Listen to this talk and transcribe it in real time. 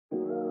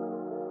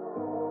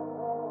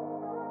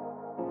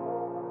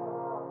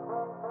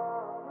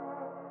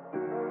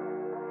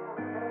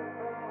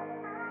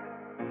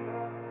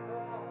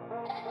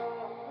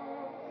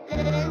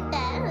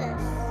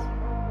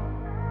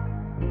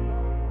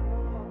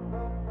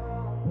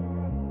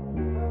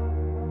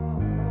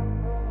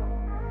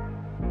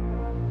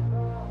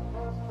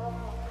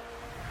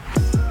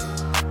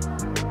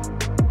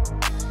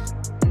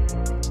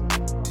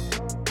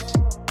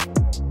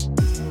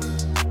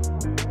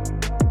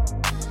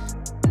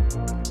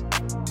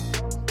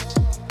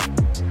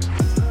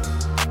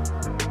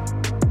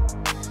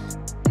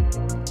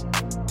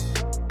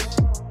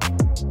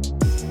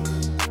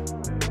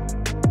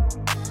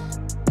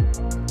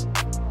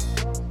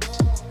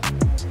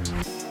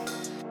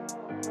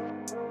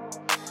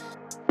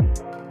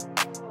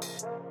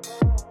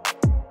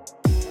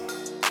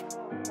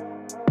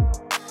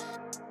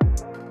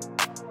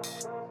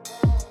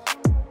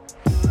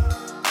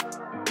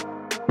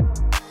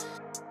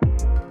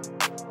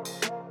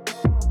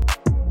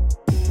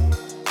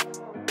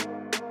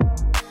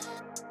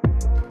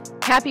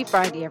Happy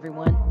Friday,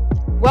 everyone.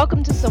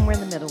 Welcome to Somewhere in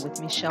the Middle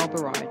with Michelle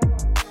Berard.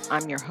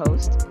 I'm your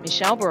host,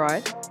 Michelle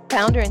Berard,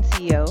 founder and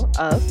CEO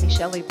of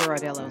Michelle A.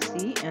 Berard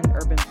LLC and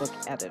Urban Book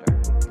Editor.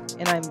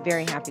 And I'm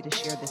very happy to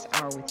share this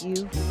hour with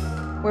you,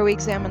 where we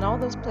examine all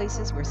those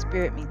places where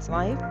spirit meets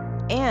life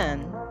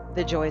and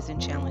the joys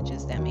and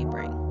challenges that may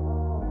bring.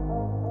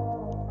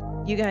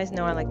 You guys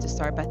know I like to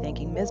start by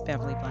thanking Ms.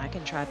 Beverly Black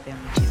and Tribe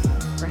Family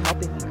Channel for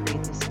helping me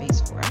create this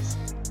space for us.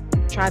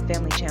 Tribe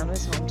Family Channel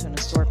is home to an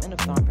assortment of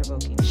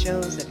thought-provoking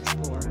shows that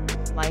explore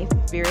life,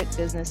 spirit,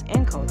 business,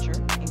 and culture,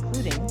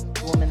 including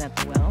Woman at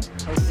the Well,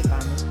 hosted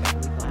by Ms.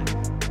 Beverly Black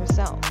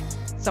herself.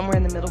 Somewhere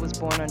in the Middle was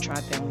born on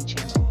Tribe Family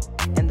Channel,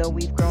 and though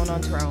we've grown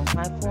onto our own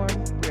platform,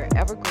 we are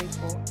ever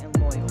grateful and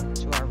loyal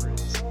to our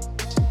roots.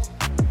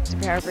 To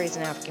paraphrase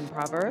an African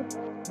proverb,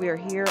 we are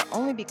here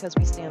only because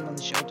we stand on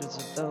the shoulders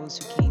of those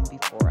who came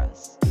before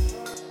us.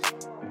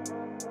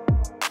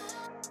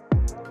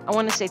 I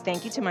want to say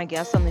thank you to my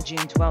guest on the June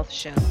 12th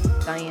show,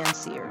 Diane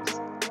Sears.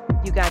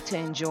 You got to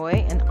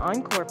enjoy an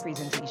encore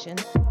presentation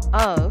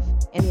of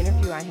an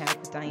interview I had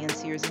with Diane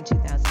Sears in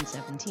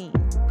 2017.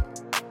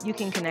 You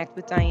can connect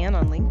with Diane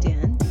on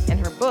LinkedIn, and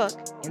her book,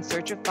 In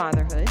Search of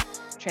Fatherhood,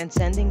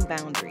 Transcending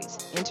Boundaries,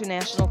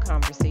 International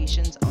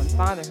Conversations on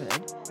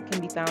Fatherhood, can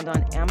be found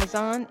on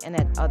Amazon and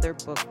at other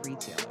book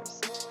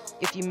retailers.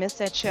 If you missed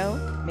that show,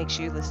 make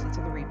sure you listen to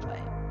the replay.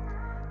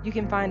 You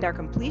can find our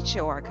complete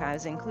show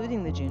archives,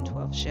 including the June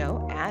 12th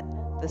show, at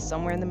the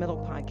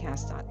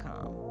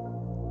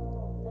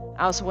somewhereinthemiddlepodcast.com.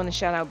 I also want to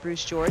shout out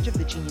Bruce George of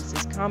the Genius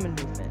is Common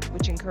movement,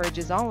 which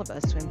encourages all of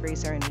us to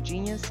embrace our inner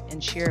genius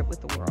and share it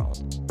with the world.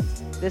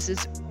 This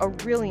is a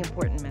really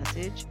important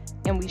message,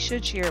 and we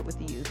should share it with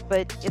the youth,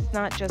 but it's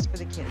not just for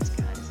the kids,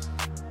 guys.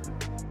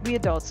 We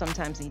adults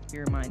sometimes need to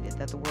be reminded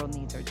that the world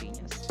needs our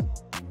genius.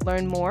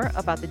 Learn more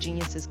about the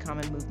Genius is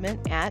Common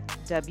movement at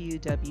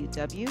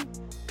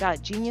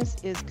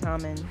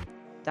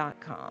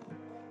www.geniusiscommon.com.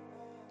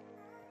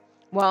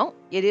 Well,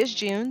 it is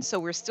June, so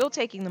we're still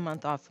taking the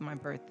month off for my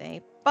birthday,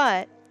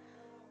 but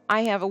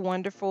I have a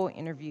wonderful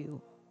interview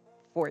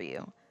for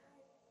you.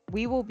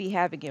 We will be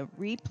having a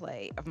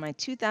replay of my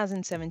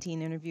 2017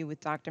 interview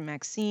with Dr.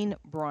 Maxine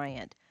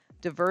Bryant,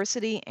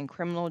 diversity and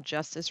criminal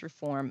justice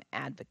reform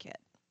advocate.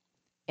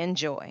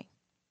 Enjoy.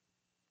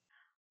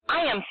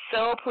 I am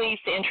so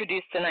pleased to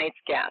introduce tonight's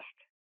guest,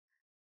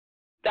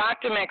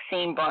 Dr.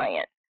 Maxine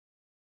Bryant.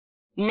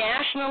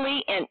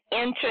 Nationally and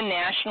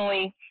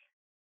internationally,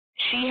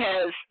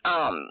 she's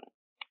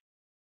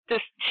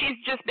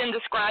just been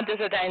described as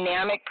a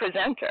dynamic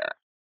presenter.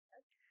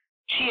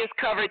 She has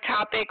covered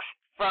topics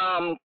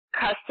from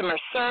customer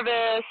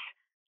service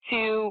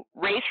to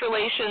race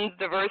relations,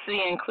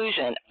 diversity, and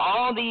inclusion,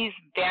 all these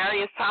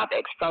various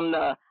topics from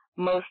the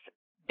most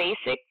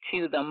basic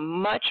to the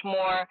much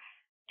more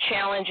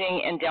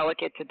challenging and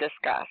delicate to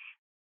discuss.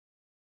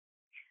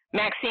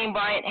 Maxine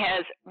Bryant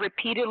has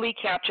repeatedly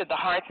captured the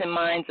hearts and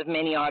minds of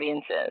many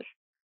audiences.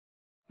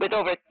 With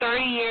over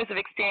 30 years of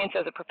experience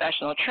as a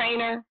professional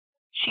trainer,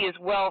 she is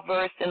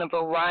well-versed in a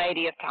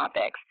variety of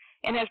topics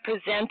and has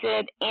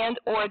presented and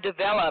or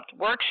developed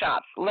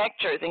workshops,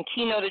 lectures, and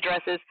keynote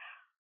addresses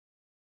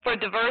for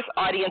diverse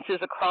audiences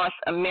across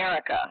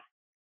America,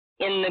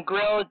 in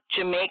Negril,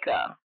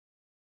 Jamaica,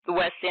 the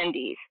West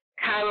Indies,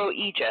 Cairo,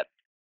 Egypt,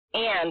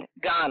 and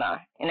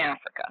Ghana in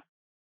Africa.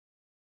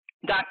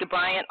 Dr.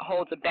 Bryant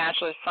holds a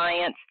Bachelor of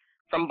Science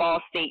from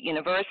Ball State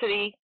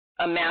University,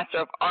 a Master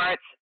of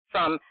Arts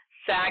from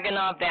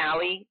Saginaw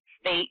Valley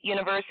State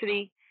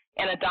University,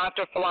 and a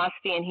Doctor of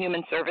Philosophy and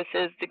Human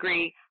Services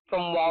degree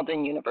from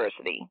Walden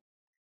University.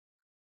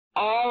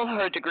 All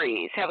her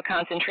degrees have a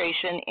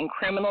concentration in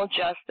criminal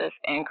justice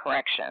and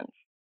corrections.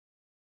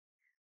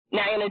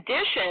 Now, in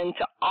addition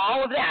to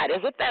all of that,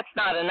 as if that's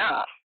not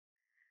enough,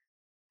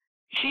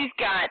 she's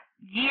got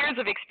years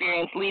of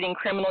experience leading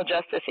criminal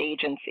justice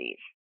agencies.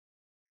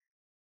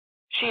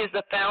 She is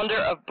the founder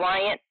of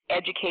Bryant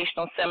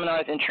Educational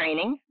Seminars and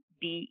Training,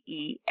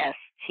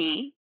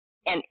 BEST,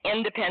 an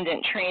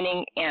independent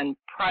training and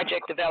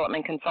project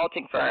development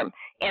consulting firm.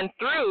 And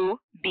through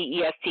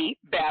BEST,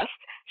 BEST,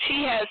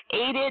 she has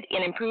aided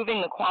in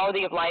improving the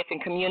quality of life in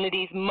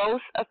communities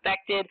most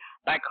affected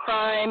by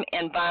crime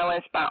and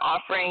violence by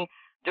offering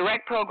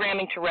direct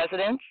programming to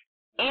residents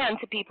and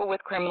to people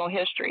with criminal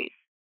histories.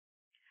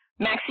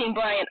 Maxine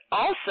Bryant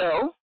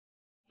also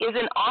is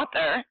an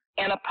author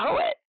and a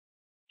poet.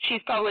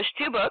 She's published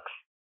 2 books,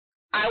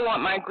 I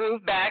Want My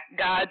Groove Back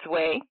God's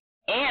Way,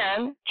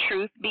 and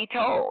Truth Be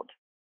Told.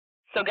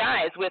 So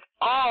guys, with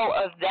all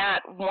of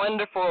that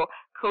wonderful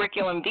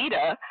curriculum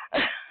vitae,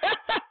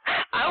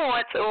 I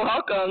want to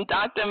welcome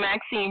Dr.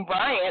 Maxine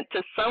Bryant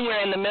to Somewhere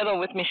in the Middle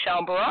with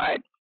Michelle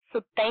Berard.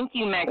 So thank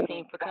you,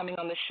 Maxine, for coming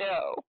on the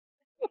show.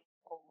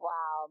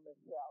 Wow,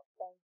 Michelle,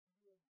 thank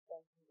you.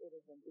 It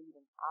is indeed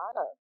an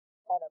honor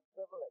and a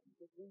privilege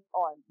to be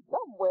on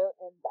Somewhere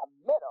in the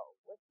Middle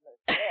with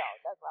Michelle.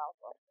 That's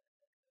awesome.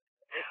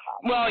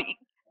 Well,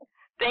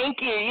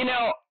 thank you. You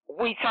know,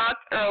 we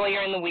talked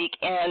earlier in the week,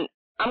 and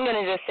I'm going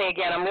to just say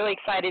again, I'm really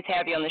excited to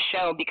have you on the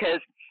show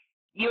because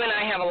you and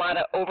I have a lot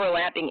of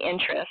overlapping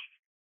interests.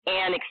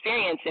 and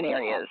experience in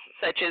areas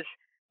such as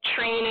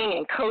training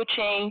and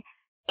coaching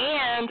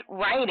and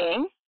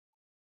writing,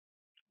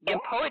 and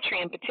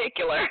poetry in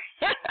particular.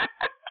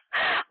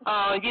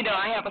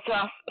 I have a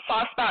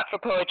soft spot for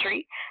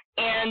poetry,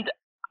 and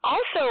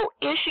also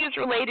issues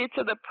related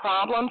to the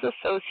problems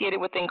associated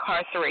with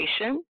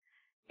incarceration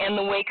and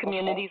the way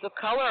communities of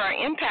color are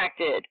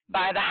impacted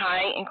by the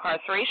high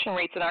incarceration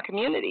rates in our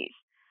communities.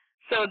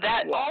 So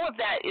that all of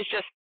that is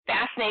just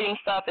fascinating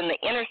stuff, and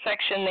the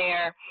intersection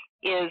there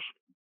is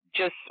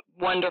just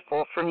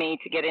wonderful for me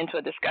to get into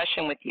a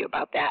discussion with you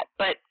about that.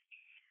 But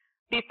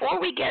before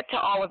we get to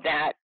all of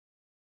that,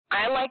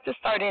 I like to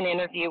start an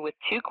interview with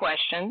 2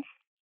 questions.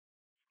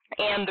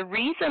 And the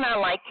reason I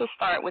like to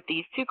start with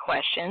these 2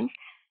 questions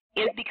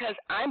is because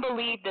I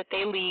believe that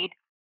they lead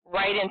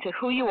right into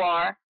who you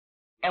are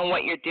and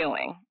what you're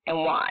doing and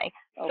why.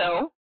 Okay.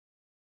 So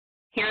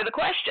here are the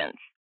questions.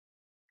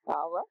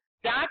 All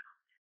right.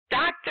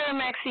 Dr.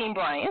 Maxine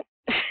Bryant,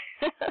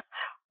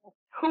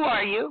 who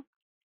are you,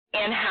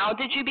 and how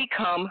did you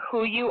become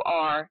who you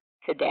are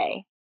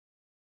today?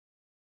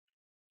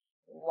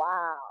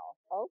 Wow.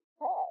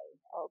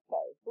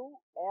 Okay. Who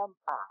am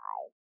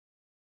I?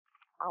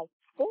 I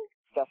think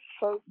the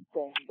first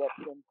thing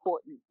that's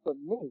important for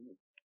me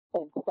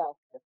in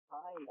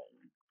self-defining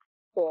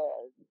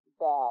is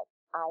that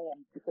I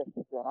am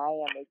Christian. I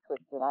am a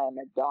Christian. I am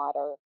a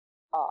daughter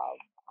of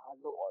our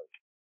Lord.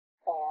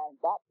 And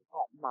that's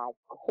at my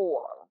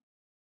core.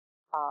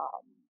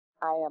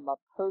 I am a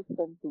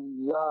person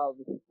who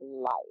loves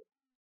life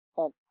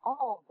and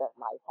all that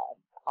life has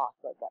to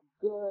offer, the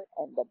good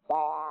and the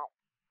bad.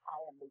 I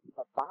am a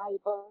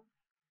survivor.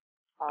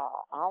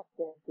 I've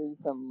been through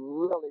some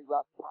really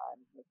rough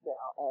times,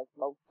 Michelle, as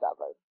most of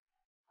us.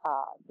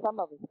 Some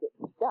of us get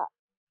stuck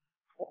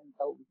in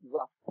those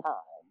rough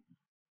times.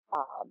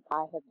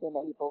 I have been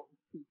able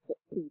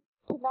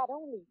to not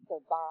only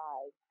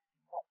survive,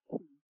 but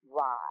to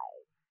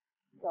thrive.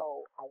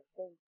 So I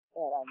think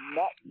in a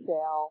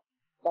nutshell,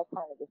 that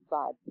kind of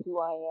describes who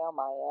I am.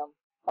 I am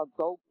a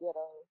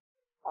go-getter,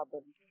 a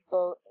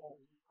believer in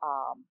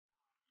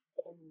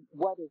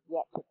what is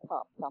yet to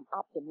come. So I'm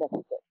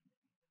optimistic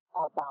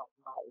about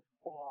life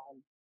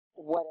and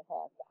what it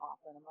has to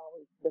offer. And I'm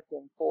always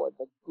looking for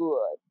the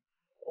good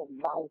in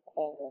life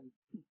and in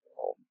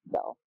people.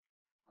 So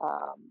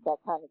that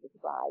kind of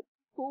describes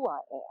who I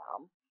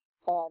am.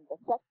 And the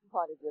second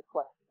part of your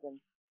question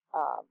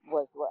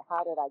was,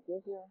 how did I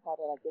get here? How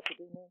did I get to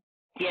be me?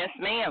 Yes,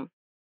 ma'am.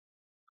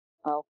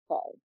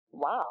 Okay.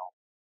 Wow.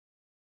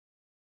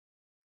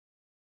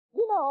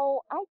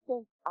 I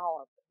think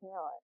our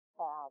parents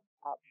have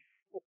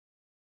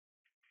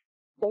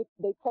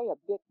they play a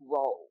big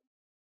role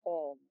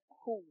in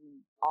who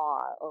we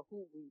are or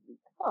who we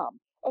become.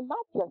 And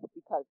not just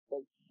because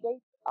they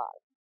shape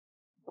us,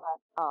 but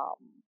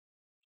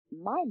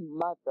my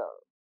mother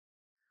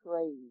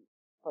prayed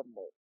for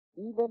me.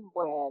 Even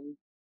when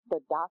the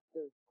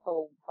doctors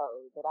told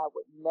her that I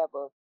would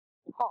never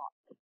talk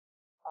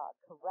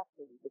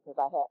correctly because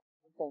I had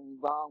something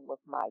wrong with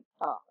my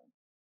tongue,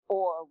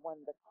 or when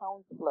the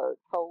counselor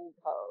told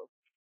her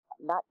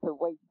not to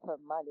waste her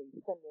money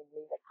sending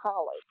me to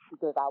college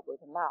because I was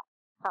not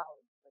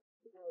college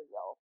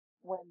material,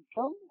 when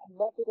those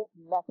negative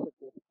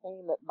messages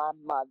came at my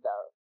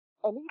mother,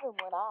 and even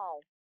when I,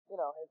 as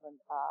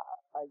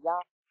a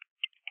young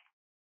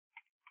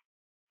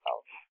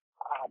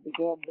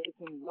began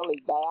making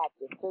really bad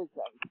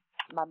decisions,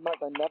 my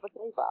mother never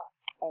gave up,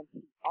 and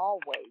she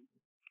always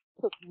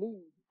took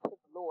me to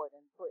the Lord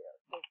in prayer.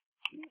 So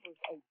she was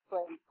a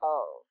prayer,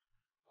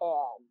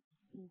 and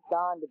she's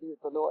gone to be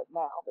with the Lord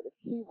now. But if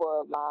she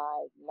were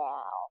alive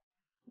now,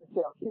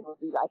 Michelle, she would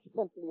be like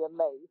simply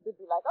amazed. She'd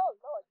be like, "Oh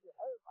Lord, you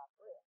heard my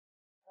prayer."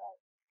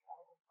 Right?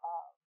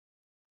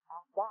 I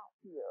got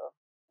here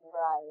where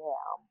I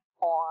am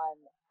on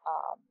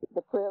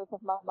the prayers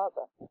of my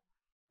mother.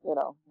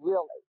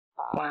 Really.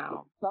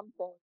 Wow.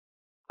 Something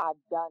I've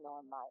done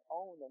on my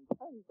own in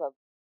terms of,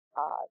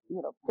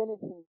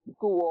 finishing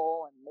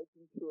school and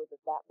making sure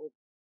that was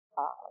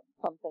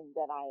something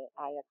that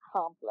I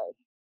accomplished.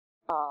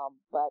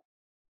 But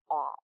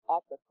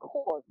at the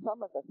core,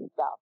 some of the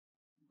stuff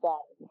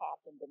that has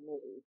happened to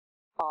me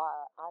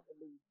are, I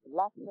believe,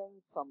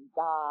 blessings from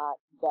God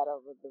that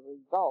are the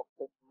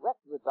direct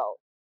result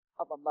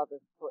of a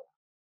mother's prayer.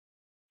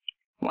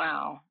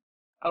 Wow.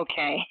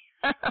 Okay.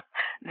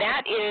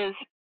 That is,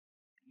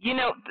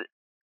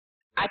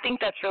 I think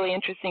that's really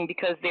interesting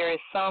because there is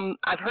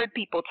I've heard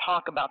people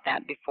talk about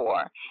that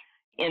before.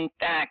 In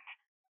fact,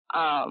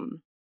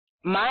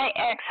 my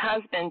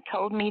ex-husband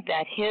told me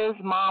that his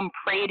mom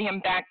prayed him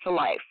back to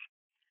life.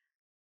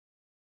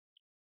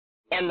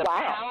 And the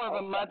power of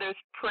a mother's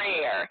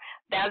prayer,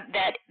 that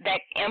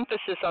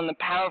emphasis on the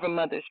power of a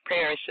mother's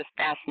prayer is just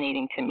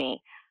fascinating to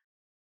me.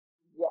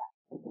 Yes.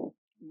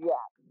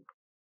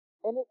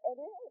 And it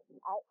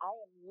is. I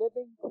am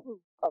living proof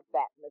of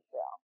that,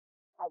 Michelle.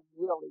 I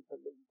really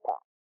believe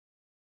that.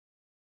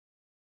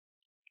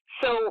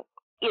 So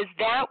is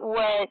that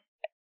what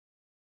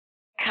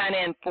kind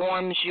of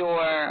informs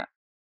your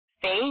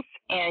faith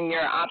and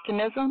your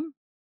optimism?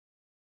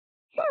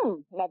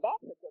 Now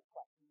that's a good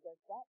question.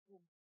 Does that?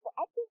 Well,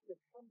 I think to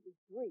some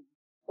degree,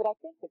 but I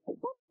think at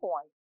some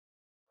point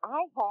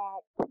I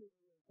had to.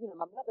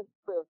 My mother's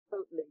prayer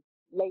certainly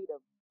laid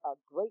a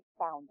great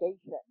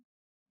foundation,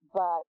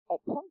 but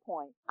at some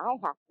point I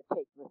have to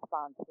take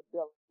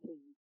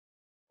responsibility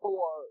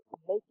for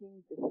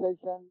making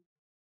decisions,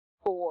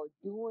 for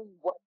doing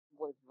what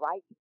was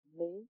right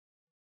for me,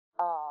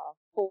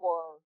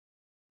 for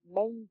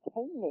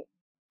maintaining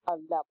a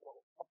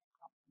level of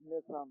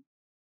optimism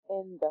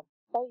in the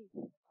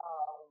face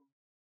of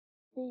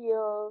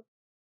fear,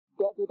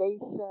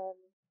 degradation,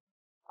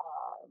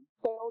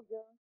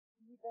 failure,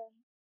 even.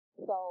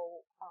 So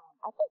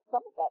I think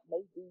some of that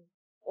may be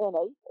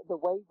innate, the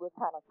way we're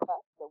kind of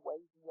cut, the way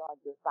we are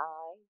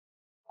designed,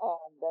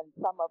 and then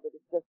some of it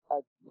is just a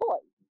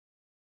choice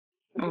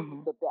to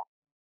do the best.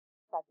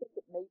 I think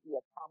it may be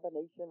a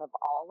combination of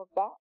all of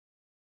that.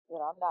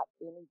 I'm not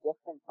any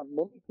different from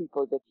many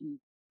people that you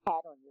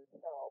had on your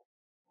show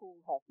who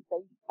have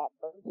faced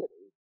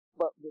adversity,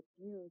 but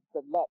refuse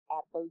to let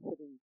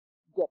adversity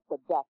get the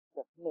best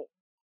of me.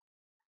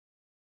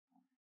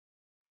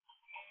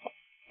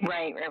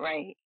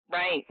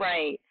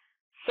 Right.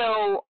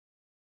 So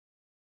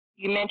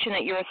you mentioned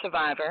that you're a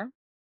survivor.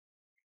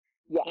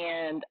 Yeah.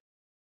 And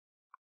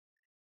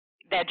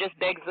that just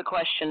begs the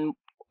question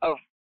of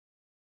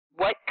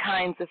what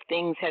kinds of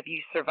things have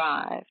you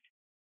survived?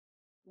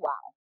 Wow.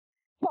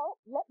 So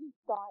let me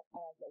start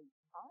as a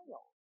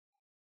child.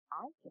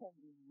 I can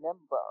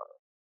remember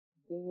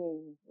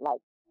being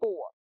like 3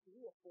 or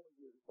 4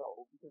 years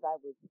old, because I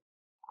was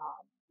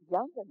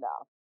young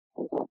enough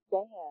to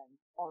stand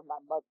on my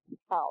mother's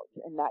couch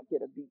and not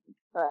get a beating.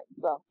 Right.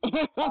 So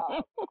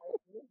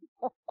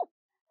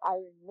I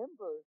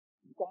remember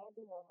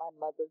standing on my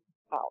mother's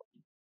couch,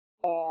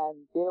 and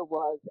there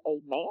was a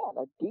man,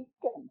 a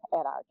deacon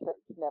at our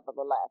church,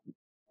 nevertheless,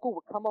 who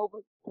would come over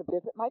to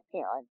visit my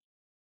parents,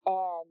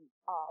 and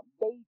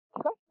they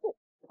trusted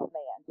this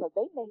man. So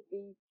they may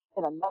be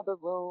in another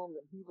room,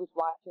 and he was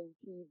watching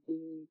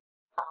TV,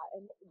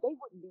 and they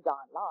wouldn't be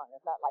gone long.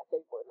 It's not like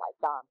they were like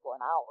gone for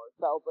an hour or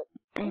so, but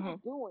they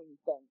were doing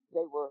things.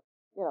 They were,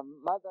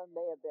 my mom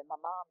may have been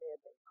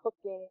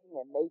cooking,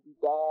 and maybe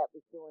dad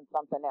was doing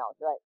something else,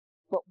 right?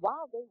 But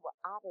while they were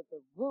out of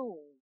the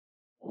room,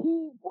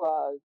 he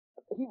was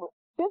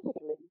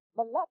physically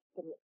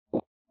molesting me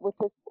with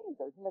his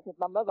fingers, because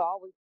my mother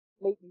always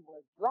made me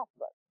wear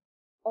dresses.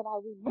 And I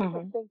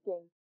remember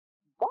thinking,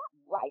 that's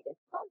right,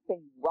 there's something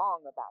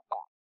wrong about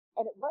that.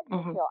 And it wasn't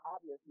until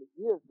obviously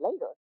years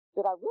later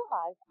that I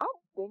realized I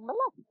was being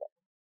molested.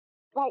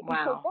 Right? Wow.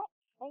 And so that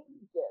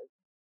changes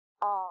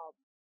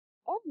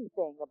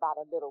everything about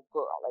a little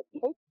girl. It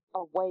takes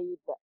away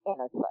the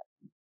innocence.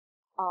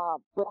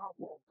 But I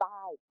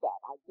survived that.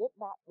 I did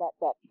not let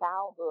that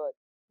childhood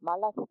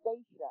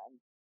molestation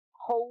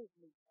hold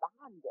me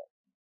bonded.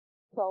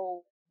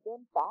 So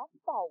then fast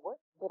forward,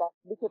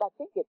 because I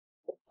think it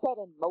set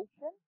in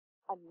motion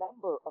a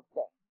number of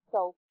things.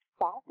 So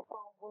fast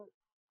forward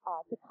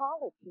to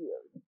college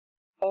years,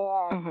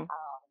 and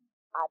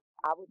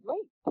I was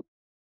raped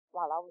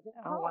while I was in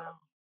college.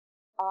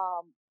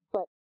 Oh, wow.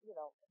 But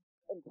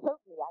and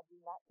certainly I do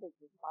not take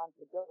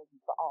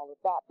responsibility for all of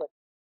that, but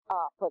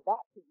for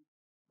that piece.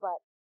 But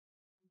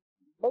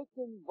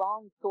making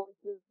wrong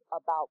choices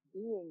about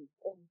being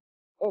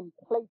in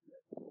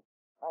places,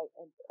 right,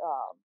 and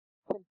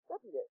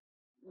contributed,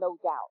 no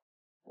doubt,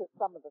 to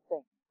some of the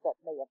things that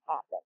may have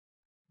happened.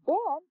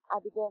 Then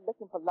I began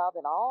looking for love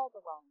in all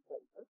the wrong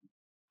places,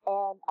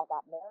 and I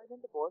got married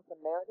and divorced,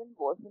 and married and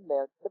divorced, and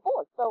married and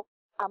divorced. So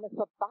I'm a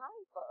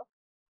survivor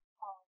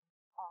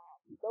of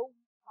those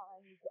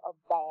kinds of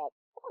bad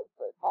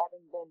choices,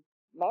 having been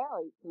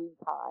married 3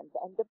 times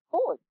and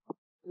divorced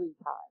 3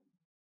 times.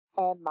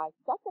 And my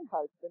second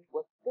husband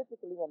was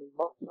physically and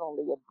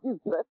emotionally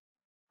abusive.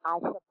 I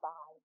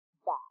survived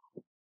that.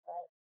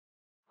 Right?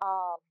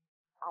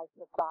 I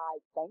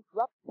survived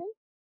bankruptcy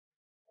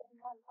in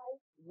my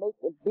life,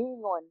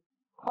 being on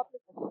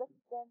public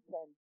assistance,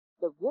 and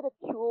the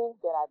ridicule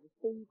that I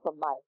received from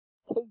my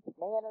case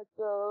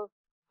manager,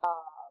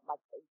 my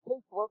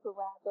caseworker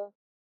rather,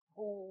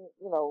 who,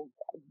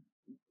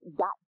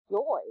 got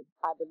joy,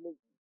 I believe,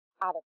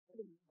 out of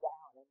putting me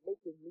down and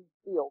making me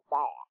feel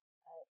bad.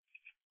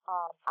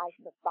 I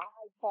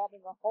survived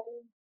having a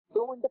home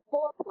during the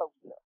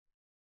foreclosure,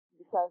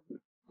 because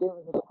there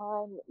was a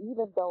time,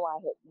 even though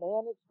I had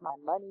managed my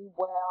money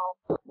well,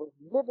 was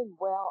living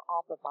well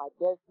off of my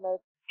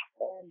business,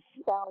 in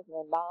 2009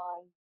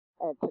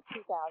 and to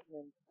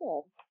 2010,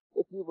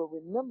 if you will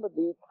remember,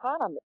 the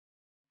economy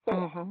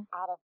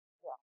out of,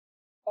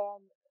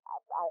 and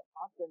I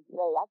often say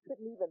I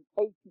couldn't even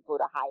pay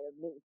people to hire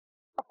me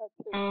to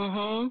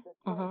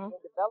the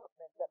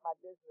development that my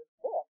business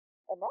did.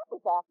 And that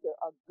was after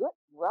a good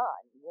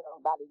run,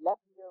 about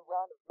 11-year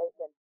run of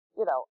making,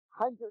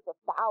 hundreds of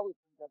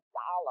thousands of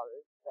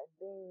dollars, and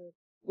being,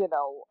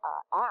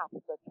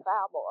 asked to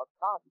travel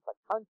across the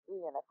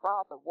country and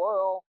across the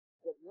world,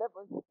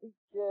 delivering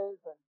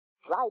speeches and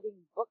writing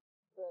books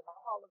and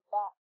all of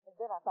that. And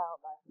then I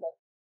found myself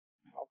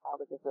out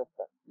of the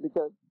system,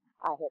 because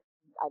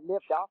I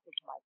lived off of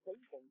my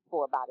savings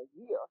for about a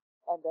year,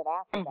 and then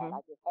after that, I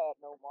just had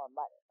no more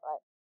money.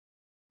 Right.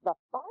 The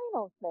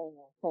final thing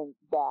I think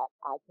that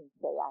I can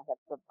say I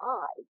have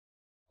survived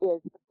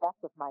is the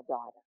death of my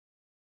daughter.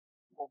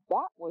 And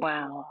that was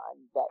one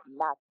that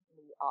knocked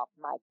me off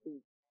my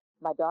feet.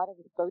 My daughter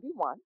was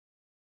 31,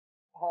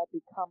 had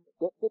become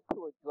addicted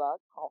to a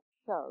drug called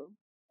Sherm,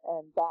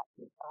 and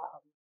that's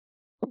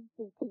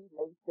PCP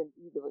laced in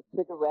either a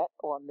cigarette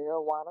or a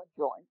marijuana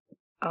joint.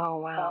 Oh,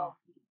 wow.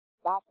 And she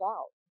blacked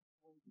out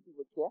when she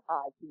would get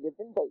high. She lived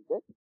in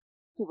Vegas.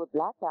 She would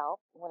black out.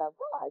 When I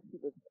realized she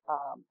was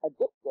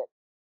addicted,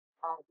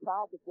 I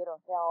tried to get her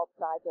help,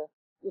 tried to,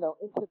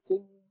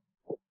 intervene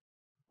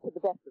to the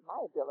best of my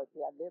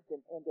ability. I lived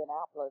in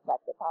Indianapolis at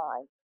the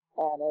time,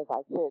 and as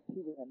I said,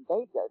 she was in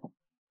Vegas.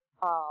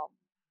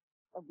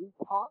 And we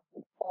talked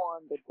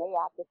on the day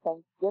after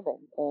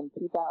Thanksgiving in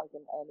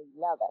 2011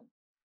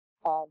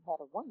 and had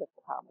a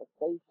wonderful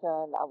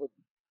conversation.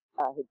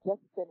 I had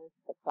just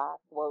finished the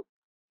classwork,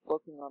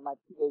 working on my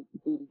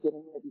PhD,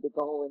 getting ready to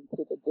go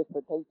into the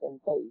dissertation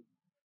phase.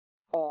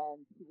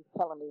 And she was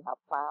telling me how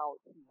proud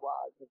she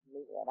was of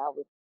me, and I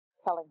was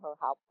telling her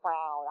how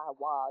proud I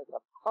was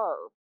of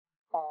her.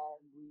 And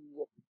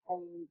we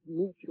exchanged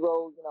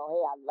mutual,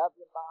 hey, I love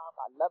you, Mom,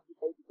 I love you,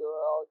 baby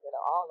girl,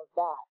 all of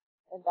that.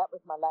 And that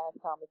was my last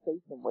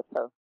conversation with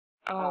her.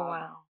 Oh,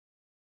 wow.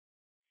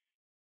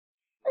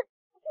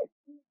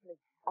 Excuse me.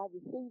 I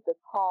received a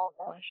call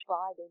that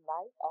Friday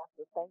night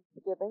after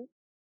Thanksgiving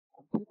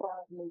in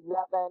 2011,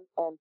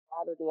 and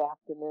Saturday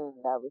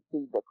afternoon I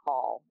received a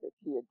call that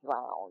she had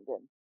drowned,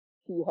 and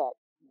she had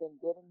been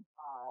getting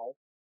high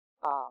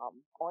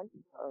on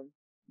turn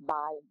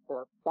by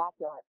the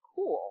backyard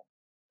pool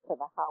to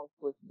the house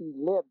where she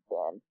lived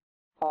in,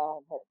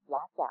 and had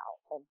blacked out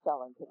and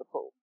fell into the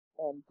pool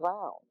and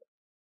drowned.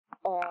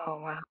 And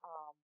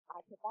I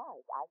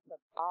survived. I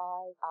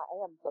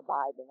am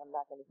surviving. I'm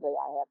not going to say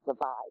I have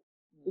survived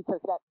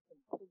because that's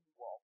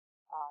continual.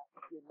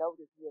 If you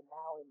notice, we're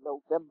now in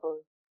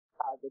November.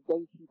 The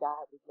day she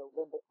died was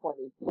November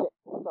 26th.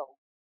 So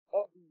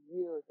every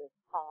year at this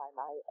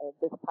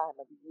time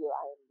of the year,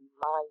 I am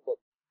reminded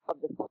of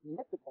the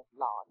significant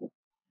loss.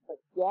 But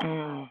yes,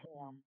 I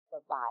am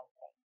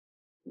surviving.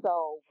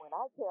 So when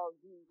I tell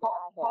you that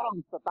I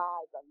have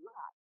survived a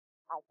lot,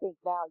 I think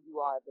now you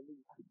are a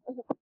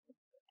believer.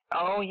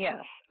 Oh,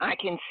 yes. I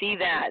can see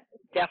that.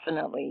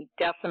 Definitely.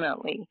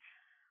 Definitely.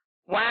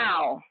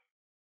 Wow.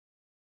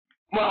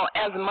 Well,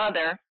 as a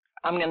mother,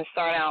 I'm going to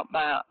start out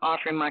by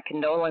offering my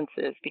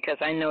condolences because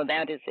I know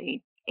that is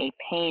a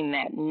pain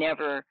that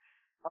never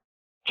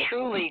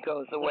truly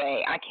goes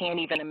away. I can't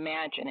even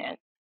imagine it.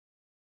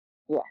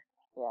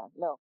 Yeah.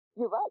 No,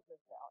 you're right,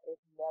 Michelle. It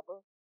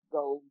never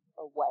goes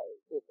away.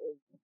 It is.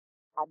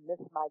 I miss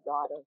my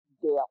daughter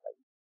daily.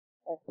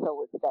 And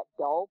so it's that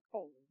dull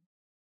pain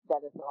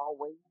that is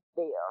always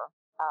there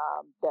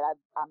that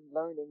I'm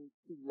learning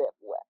to live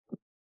with.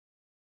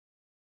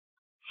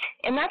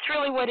 And that's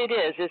really what it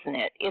is, isn't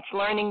it? It's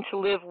learning to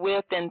live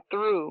with and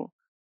through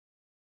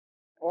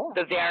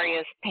the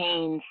various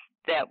pains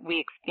that we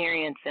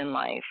experience in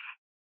life.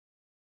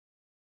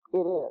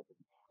 It is.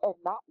 And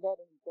not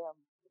letting them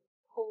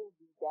pull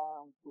you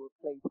down to a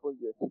place where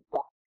you're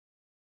stuck.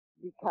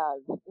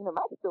 Because,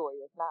 my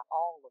story is not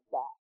all of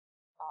that.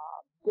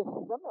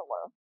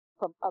 Dissimilar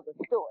from other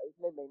stories.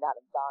 They may not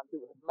have gone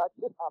through as much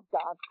as I've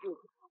gone through.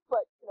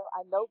 But,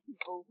 I know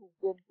people who've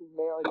been through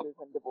marriages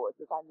and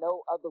divorces. I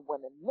know other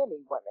women, many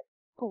women,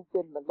 who've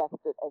been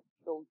molested as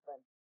children.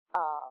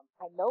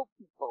 I know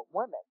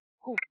women,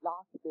 who've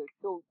lost their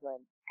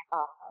children,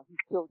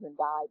 whose children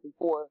died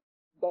before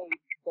they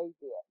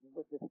did,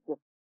 which is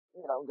just,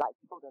 like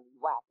children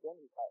whack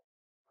anyway.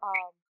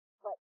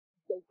 But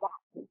they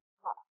got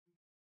stuck.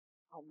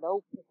 I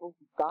know people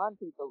who've gone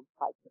through those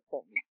types of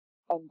things,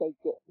 and they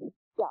get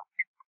stuck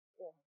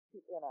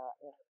in a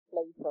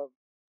place of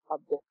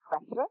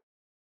depression,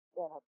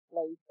 in a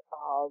place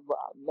of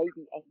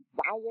maybe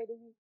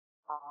anxiety,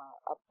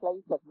 a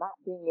place of not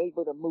being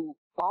able to move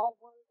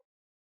forward,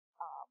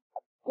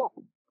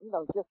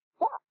 just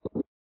stuck.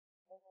 And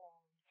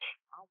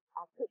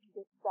I couldn't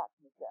get stuck,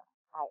 Michelle.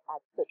 I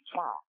could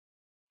not.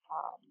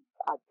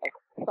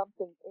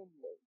 Something in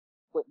me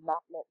would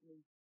not let me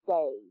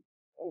stay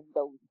in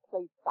those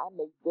places. I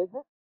may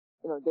visit.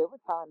 There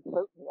were times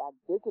certainly I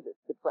visited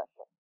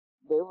depression.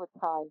 There were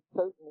times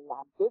certainly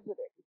I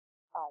visited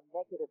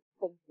negative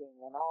thinking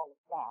and all of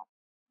that.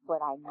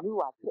 But I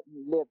knew I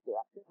couldn't live there.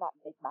 I could not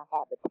make my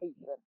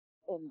habitation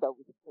in those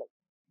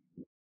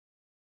places.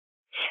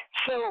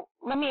 So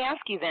let me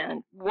ask you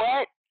then,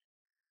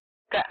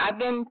 I've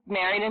been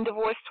married and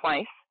divorced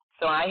twice,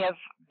 so I have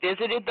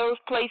visited those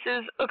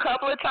places a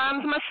couple of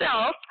times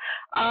myself.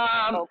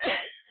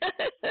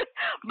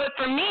 But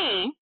for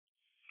me,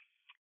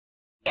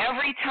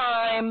 every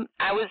time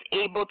I was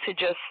able to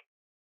just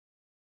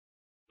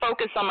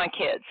focus on my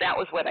kids, that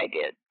was what I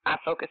did. I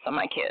focused on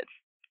my kids.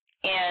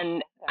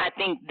 And I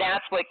think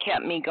that's what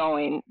kept me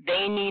going.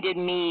 They needed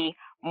me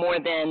more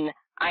than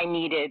I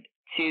needed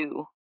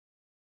to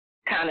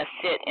kind of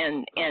sit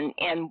and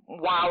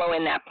wallow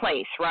in that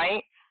place,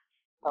 right?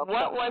 Okay.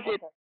 What was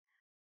it?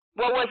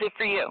 What was it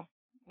for you?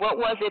 What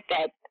was it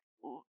that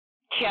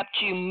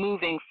kept you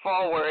moving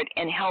forward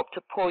and helped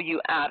to pull you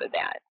out of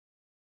that?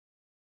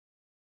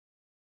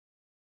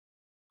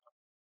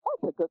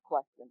 That's a good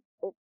question.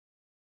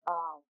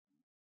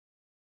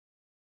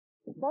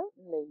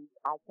 Certainly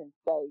I can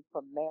say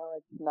for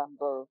marriage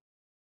number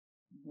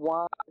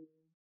one,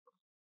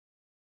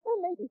 or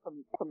maybe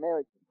for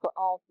marriage, for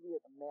all three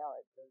of the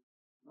marriages,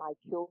 my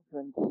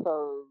children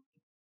served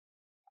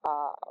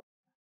uh,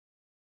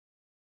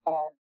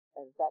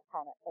 as that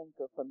kind of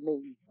anchor for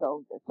me.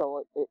 So it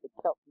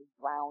kept me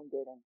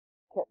grounded and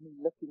kept me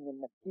looking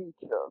in the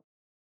future.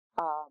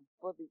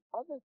 For the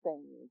other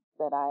things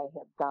that I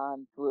have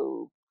gone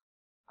through,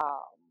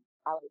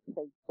 I would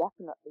say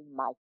definitely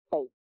my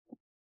faith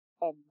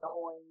and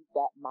knowing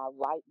that my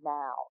right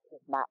now is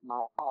not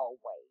my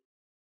always.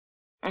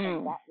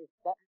 And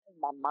that's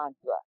my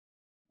mantra.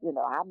 You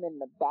know, I'm in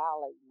the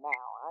valley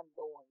now. I'm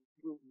going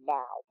through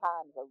now.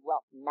 Times are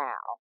rough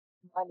now.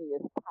 Money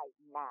is tight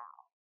now.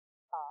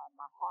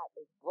 My heart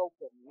is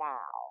broken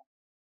now.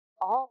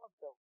 All of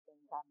those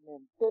things, I'm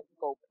in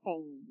physical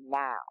pain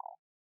now.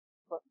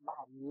 But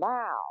my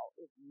now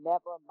is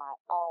never my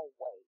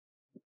always.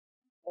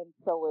 And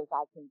so as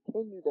I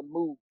continue to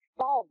move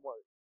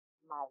forward,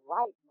 my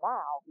right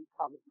now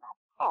becomes my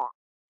past.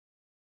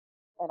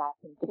 And I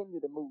continue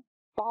to move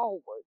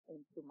forward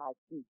into my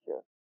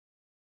future.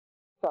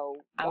 So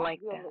I like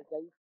that.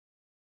 realization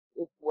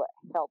is what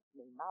helps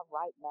me. My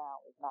right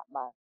now is not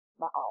my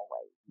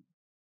always.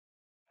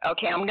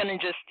 Okay, I'm going to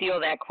just steal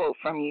that quote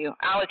from you.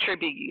 I'll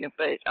attribute you,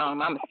 but I'm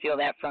going to steal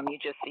that from you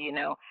just so you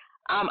know.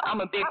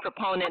 I'm a big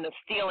proponent of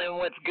stealing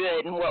what's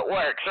good and what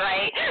works,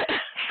 right?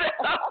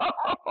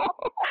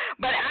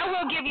 But I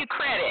will give you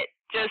credit,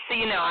 just so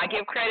you know. I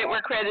give credit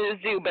where credit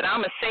is due, but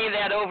I'm going to say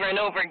that over and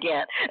over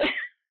again.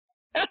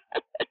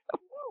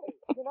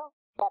 You know,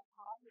 that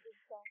positive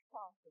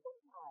self-talk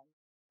sometimes,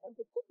 and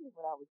particularly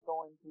when I was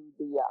going through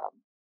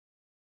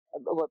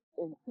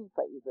in two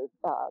phases,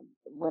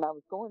 when I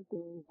was going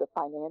through the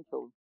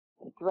financial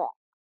stress,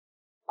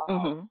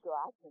 so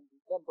I can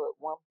remember at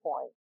one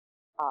point,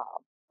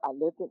 I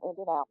lived in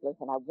Indianapolis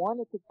and I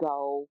wanted to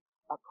go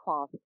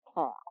across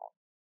town.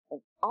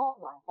 And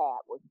all I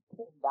had was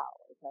 $10.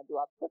 Now,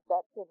 do I put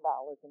that $10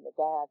 in the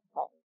gas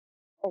tank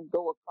and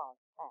go across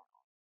town?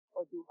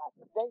 Or do I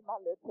stay my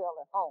little tail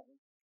at home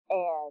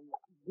and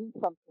do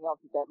something else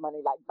with that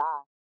money, like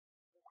buy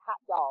hot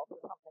dogs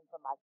or something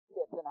for my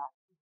kids and I?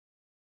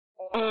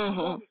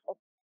 And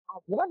I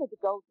wanted to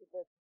go to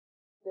this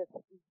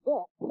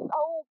event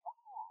so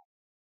bad,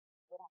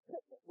 but I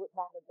couldn't. It would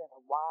not have been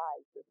a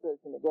wise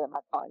decision to get in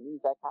my car and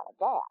use that kind of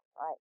gas,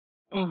 right?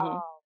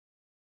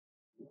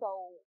 So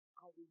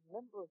I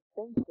remember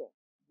thinking,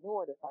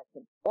 Lord, if I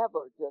can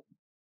ever just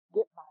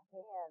get my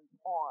hands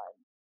on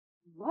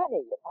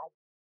money, if I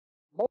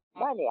make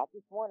money, I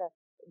just want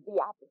the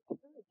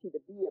opportunity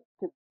to be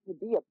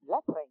a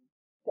blessing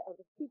to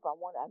other people.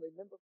 I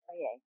remember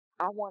praying,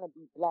 I want to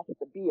be blessed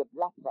to be a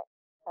blessing.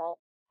 Right?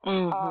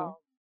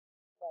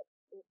 But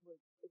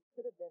it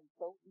could have been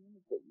so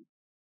easy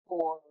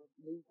for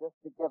me just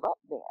to give up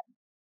then,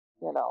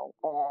 you know,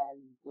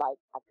 and like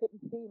I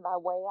couldn't see my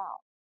way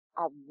out.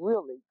 I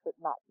really could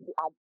not see.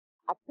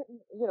 I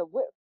couldn't, you know,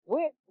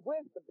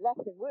 where's the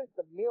blessing? Where's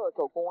the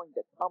miracle going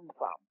to come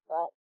from?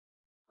 Right?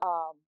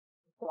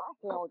 So I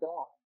held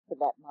on to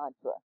that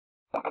mantra.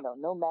 You know,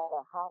 no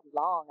matter how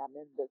long I'm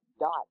in this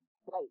dark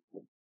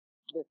place,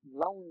 this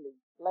lonely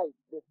place,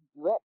 this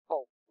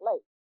dreadful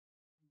place,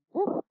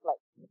 this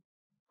place,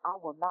 I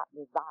will not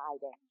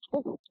reside in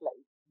this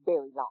place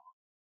very long.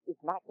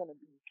 It's not going to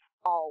be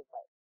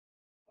always.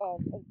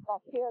 And I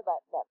share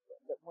that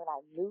when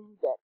I knew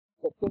that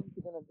things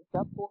were going to be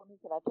up for me,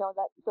 can I tell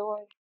that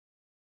story?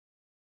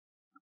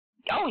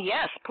 Oh,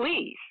 yes,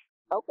 please.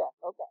 Okay.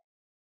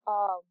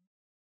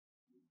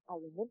 I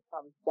remember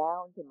I was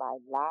down to my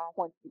last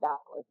 $20.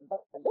 And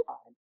this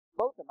time,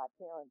 both of my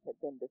parents had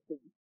been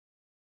deceased.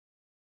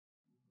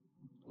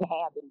 To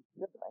have any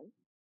siblings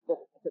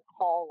to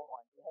call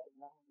on, to have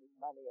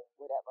money or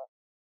whatever.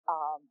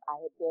 I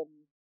had been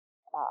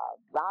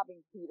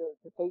robbing Peter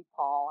to pay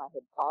Paul. I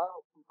had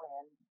borrowed from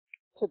friends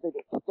to the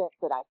extent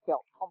that I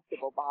felt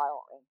comfortable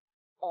borrowing.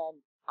 And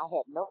I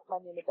had no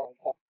money in the bank,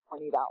 I had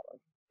 $20,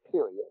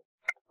 period.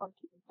 $20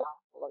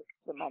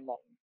 to my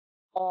name.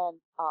 And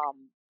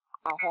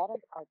I had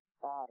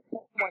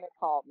someone that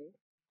called me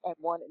and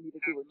wanted me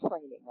to do a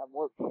training, a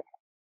workshop.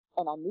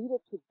 And I needed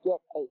to get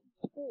a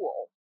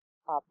tool,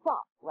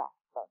 prop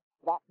rather,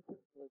 that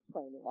particular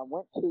training. I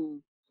went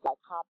to like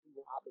Hobby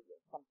Lobby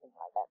or something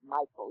like that,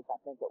 Michael's, I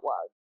think it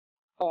was.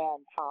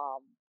 And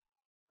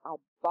I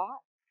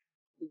bought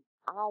the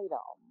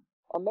item,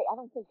 I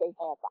don't think they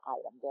had the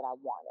item that I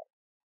wanted.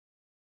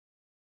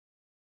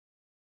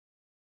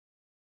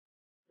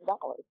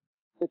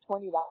 The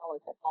 $20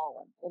 had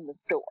fallen in the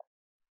store.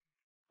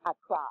 I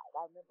cried.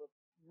 I remember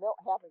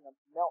having a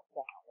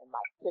meltdown in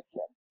my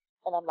kitchen.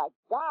 And I'm like,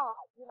 God,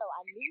 you know,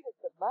 I needed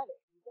the money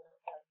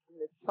in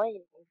this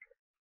training.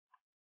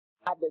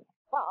 I just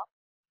stopped.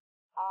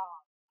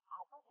 I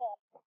don't have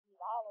 $50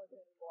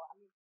 anymore. I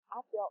mean, I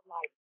felt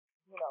like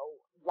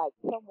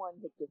someone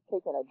had just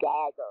taken a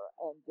dagger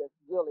and just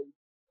really,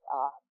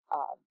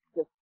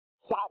 just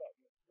shot at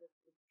me, just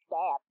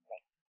stabbed me.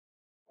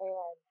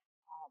 And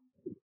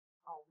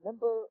I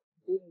remember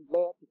being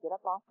led to get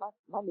up off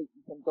my knees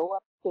and go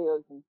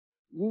upstairs and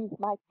use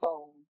my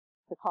phone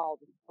to call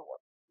the store.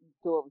 The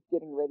store was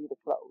getting ready to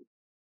close.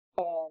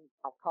 And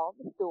I called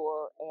the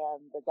store,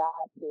 and the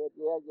guy said,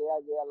 yeah,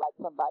 like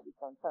somebody's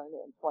going to turn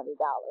in $20.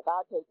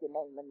 I'll take your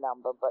name and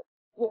number, but,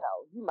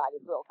 you might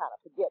as well kind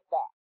of forget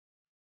that.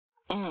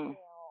 Mm.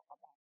 Well,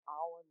 about an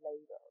hour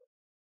later,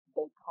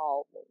 they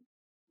called me,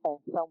 and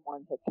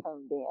someone had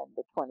turned in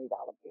the $20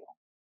 bill.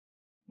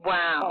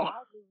 Wow. And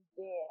I knew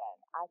then,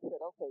 I said,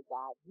 okay,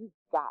 God, you've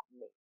got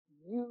me.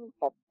 You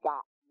have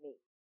got me.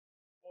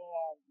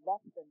 And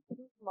less than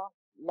 2 months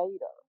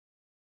later,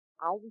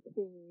 I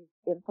received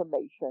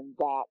information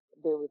that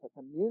there was a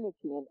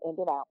community in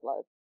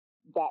Indianapolis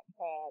that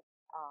had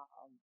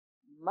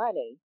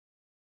money,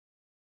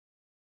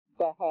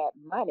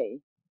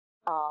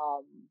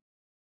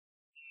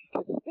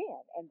 to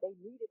spend, and they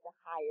needed to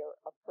hire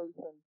a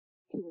person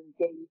to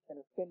engage in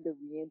offender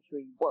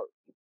reentry work.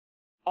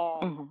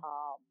 And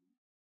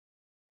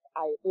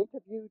I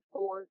interviewed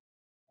for it,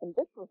 and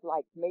this was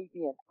like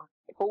maybe in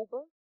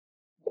October.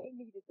 They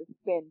needed to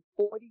spend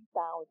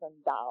 $40,000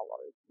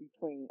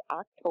 between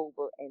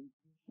October and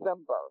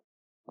December.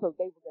 So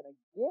they were going to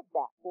give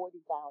that $40,000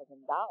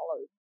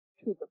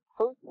 to the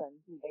person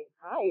who they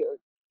hired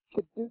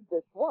to do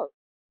this work.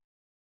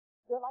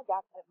 Till I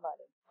got that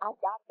money. I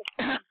got the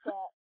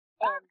contract,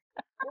 and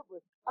it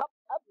was up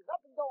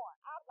and going.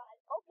 I was like,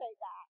 okay,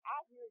 God,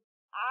 I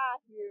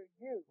hear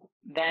you.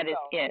 That is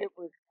it. It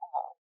was,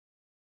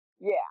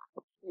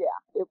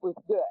 it was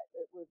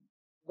good.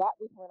 That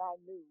was when I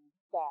knew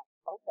that,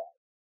 okay,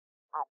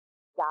 I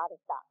gotta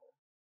stop it.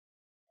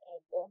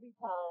 And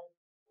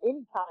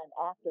anytime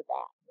after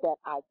that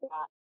I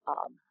got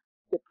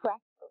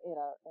depressed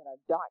or in a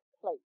dark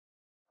place,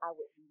 I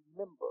would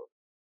remember.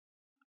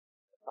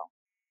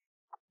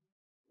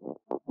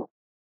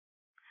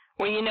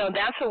 Well,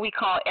 that's what we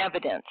call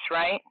evidence,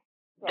 right?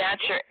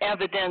 That's your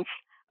evidence.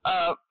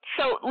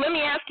 So let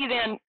me ask you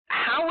then,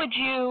 how would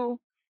you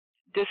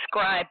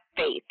describe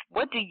faith?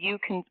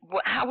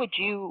 How would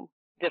you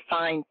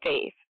define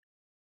faith?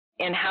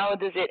 And how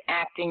does it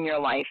act in your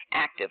life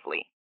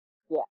actively?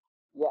 Yeah.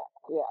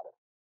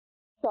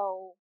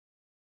 So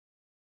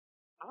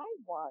I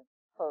once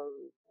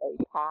heard a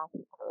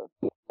pastor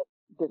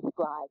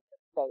describe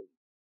faith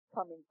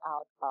coming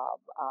out of,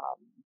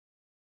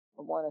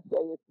 I want to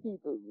say it's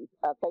Hebrews.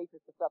 Faith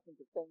is the substance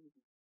of things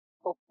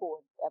hoped for,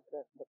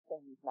 evidence of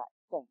things not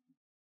seen.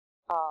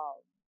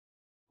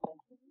 And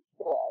he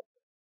said,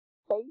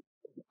 faith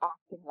is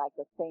acting like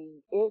a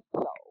thing is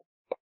so,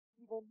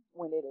 even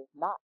when it is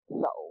not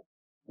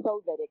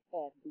so that it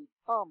can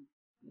become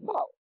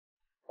so,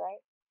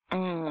 right?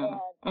 And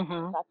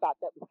I thought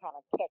that was kind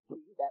of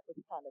catchy, that was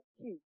kind of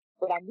cute,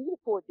 but I needed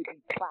for it to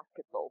be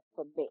practical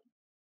for me.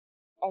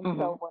 And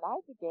so what I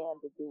began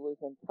to do was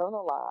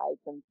internalize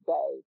and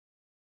say,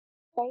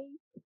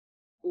 faith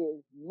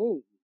is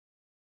me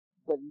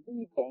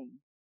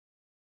believing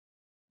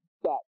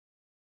that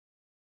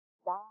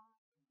God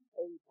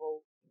is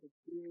able to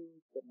do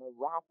the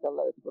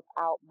miraculous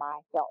without my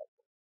help.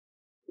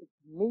 It's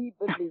me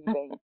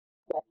believing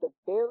that the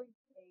very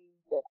thing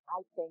that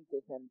I think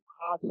is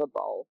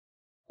impossible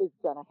is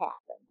going to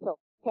happen. So,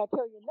 can I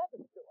tell you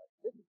another story?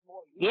 This is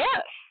more.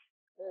 Yes.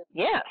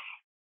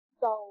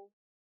 So,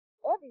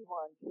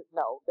 everyone should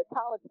know that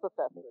college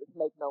professors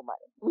make no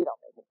money. We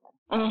don't make any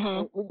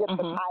money. We get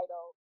the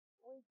title.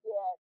 We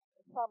get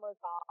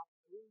summers off.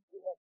 We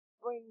get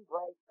spring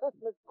break,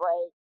 Christmas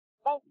break,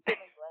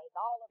 Thanksgiving break,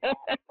 all of that.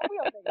 But we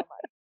don't make no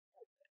money.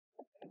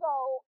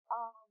 So,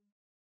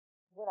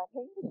 when I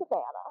came to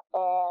Savannah,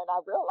 and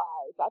I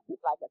realized I took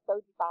like a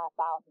 $35,000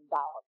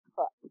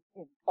 cut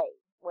in pay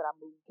when I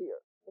moved here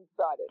and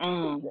started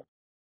teaching.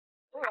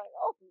 We're like,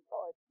 oh,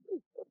 Lord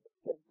Jesus,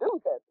 we can do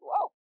this.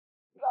 Whoa.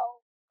 So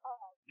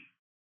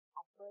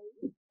I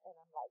prayed, and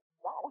I'm like,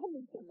 God, I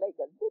need to make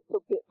a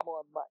little bit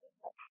more money.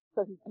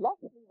 So he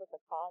blessed me with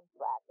a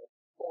contract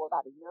for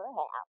about a year and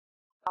a half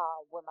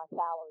when my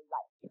salary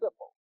like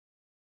tripled.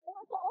 And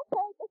I thought,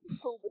 okay, this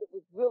is cool, but it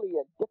was really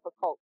a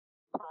difficult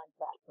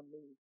contract for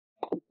me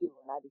to do,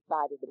 and I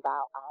decided to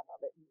bow out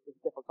of it. It was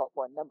difficult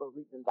for a number of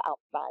reasons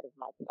outside of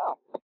myself.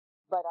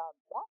 But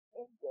that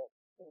ended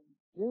in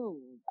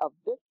June of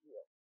this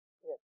year.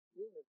 Yes,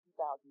 June of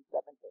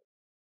 2017.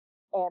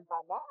 And by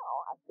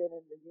now, I've been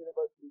in the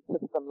university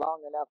system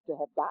long enough to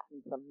have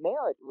gotten some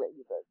merit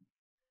raises.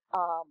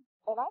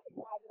 And I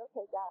decided,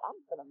 okay, God,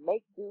 I'm going to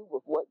make do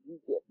with what you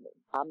give me.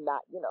 I'm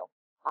not,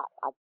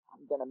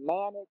 I'm going to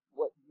manage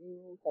what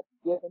you have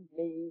given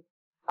me.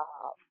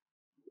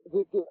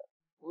 We're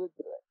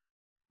good.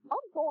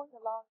 I'm going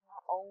along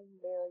my own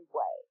merry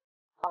way.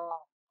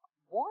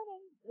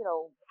 Wanting,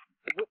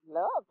 would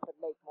love to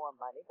make more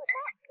money, but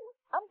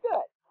I'm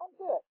good.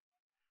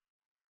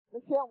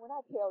 Michelle, when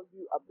I tell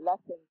you a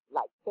blessing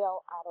like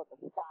fell out of the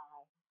sky,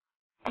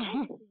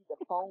 I see the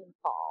phone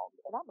calls,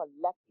 and I'm a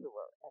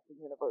lecturer at the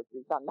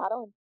university, so I'm not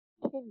on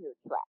tenure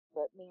track.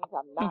 So it means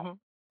I'm not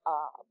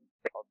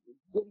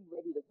getting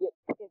ready to get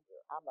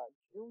tenure. I'm a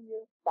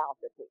junior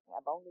faculty.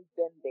 I've only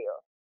been there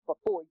for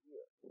 4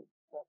 years.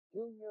 So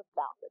junior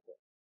faculty.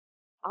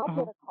 I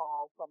get a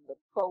call from the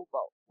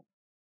provost,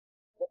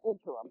 the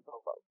interim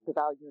provost, because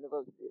our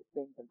university is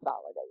being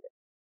consolidated,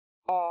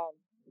 and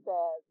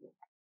says,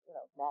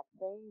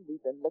 Maxine,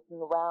 we've been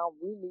looking around.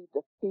 We need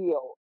to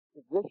fill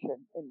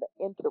position in the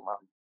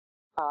interim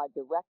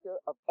director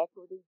of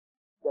equity,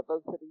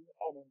 diversity,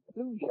 and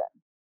inclusion,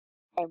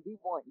 and we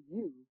want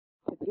you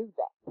to do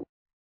that.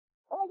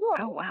 Oh,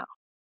 wow.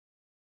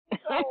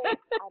 So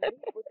I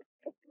meet with,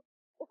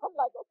 I'm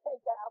like,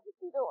 okay, guys, what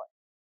you doing?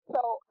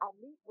 So I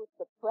meet with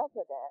the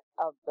president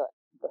of the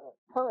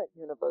current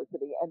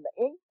university and the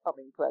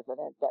incoming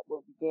president that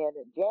will begin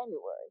in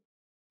January.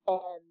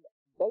 And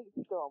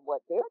based on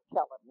what they're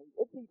telling me,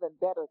 it's even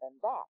better than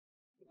that.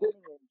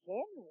 Beginning in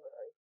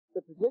January, the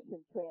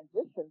position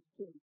transitions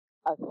to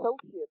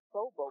Associate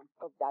Provost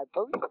of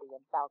Diversity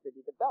and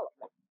Faculty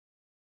Development.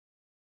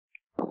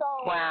 So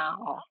wow.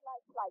 I'm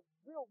like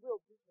real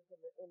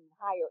business in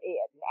higher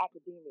ed and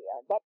academia.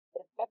 That's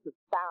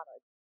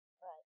astonishing.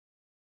 Right?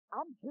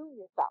 I'm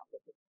junior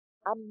faculty.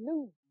 I'm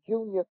new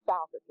junior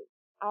faculty.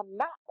 I'm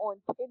not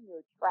on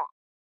tenure track.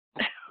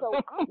 So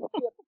I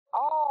skipped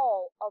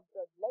all of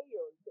the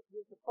layers that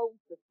you're supposed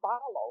to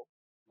follow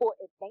for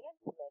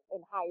advancement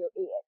in higher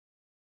ed.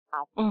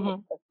 I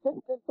skipped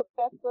assistant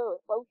professor,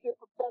 associate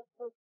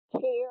professor,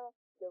 chair,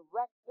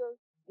 director,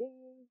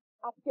 dean.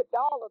 I skipped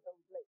all of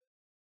those layers.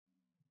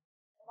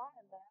 And I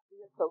am now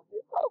the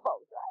associate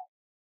provost, right?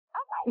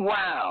 I'm like,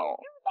 wow.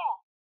 do that.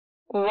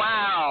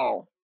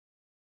 Wow.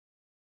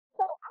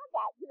 So I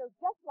got,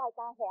 just like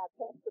I have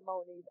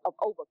testimonies of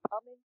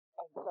overcoming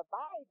and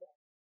surviving,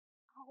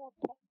 I have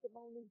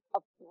testimonies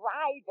of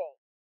thriving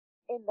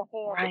in the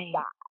hands of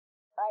God,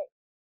 right?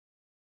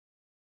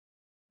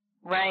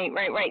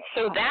 Right.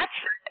 So that's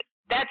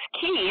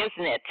key,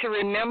 isn't it? To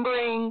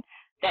remembering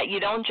that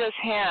you don't just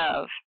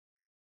have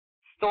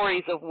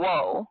stories of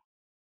woe,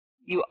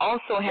 you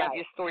also have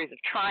your stories of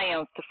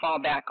triumph to fall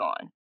back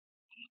on.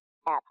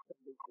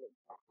 Absolutely.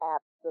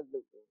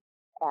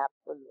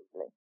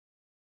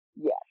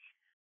 Yes.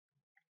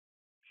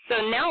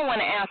 So now I want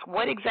to ask,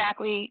 what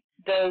exactly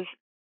does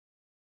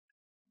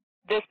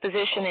this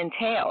position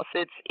entail?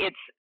 So it's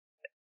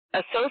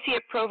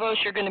associate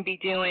provost. You're going to be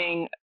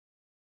doing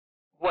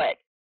what?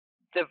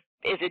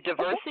 Is it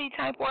diversity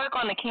type work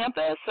on the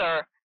campus,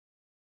 or?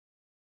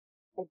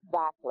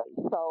 Exactly.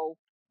 So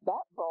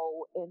that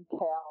role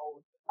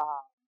entails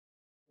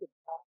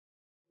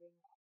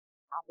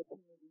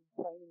opportunity,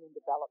 training, and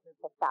development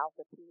for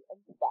faculty and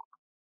staff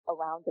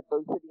around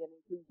diversity and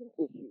inclusion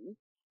issues.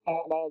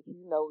 And as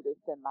you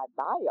noticed in my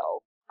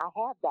bio, I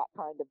have that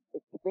kind of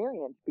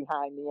experience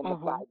behind me in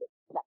the private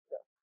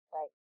sector,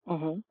 right?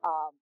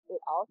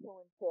 It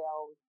also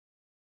entails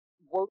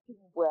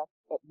working with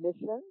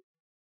admissions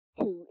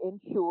to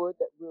ensure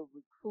that we're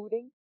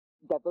recruiting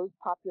diverse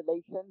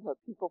populations or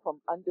people from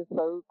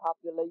underserved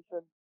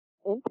populations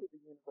into the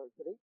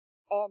university,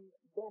 and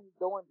then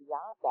going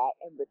beyond that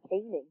and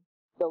retaining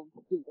those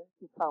students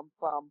who come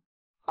from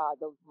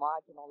those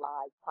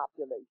marginalized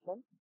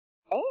populations,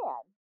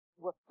 and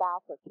with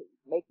faculty,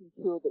 making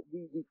sure that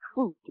we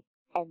recruit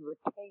and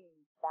retain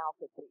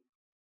faculty,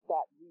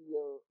 that we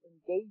are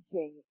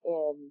engaging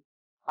in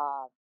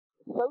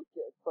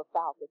searches for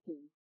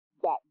faculty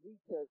that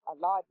reaches a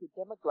larger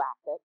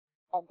demographic,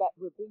 and that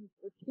we're being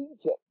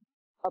strategic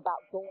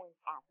about going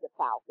after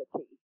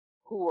faculty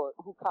who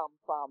come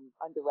from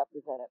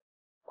underrepresented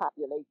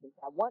populations.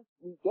 Now, once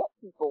we get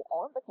people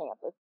on the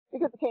campus,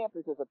 because the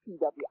campus is a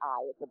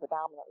PWI, it's a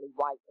predominantly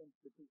white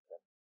institution.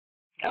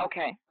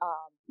 Okay.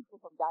 People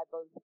from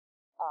diverse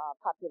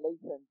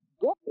populations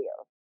get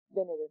there,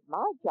 then it is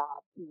my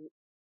job to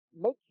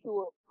make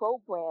sure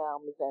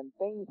programs and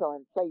things are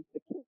in place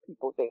to keep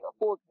people there.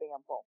 For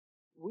example,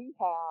 we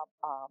have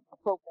a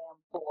program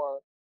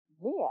for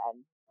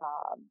men,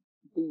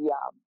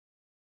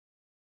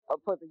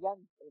 for the young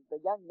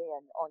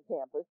men on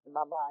campus. And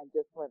my mind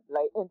just went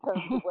blank in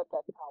terms of what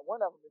that's called.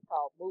 One of them is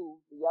called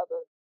MOVE. The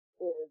other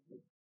is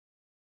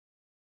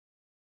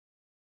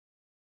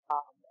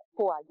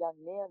for our young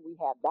men. We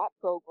have that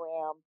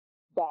program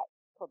that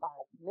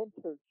provides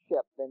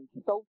mentorship and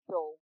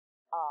social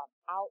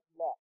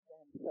outlets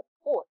and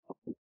support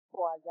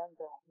for our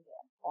younger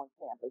men on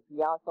campus.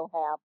 We also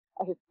have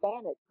a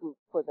Hispanic group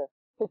for the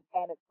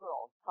Hispanic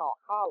girls called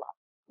HALA.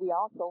 We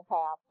also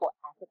have for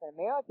African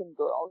American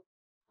girls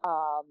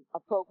a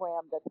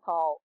program that's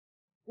called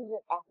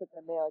Student African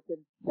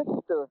American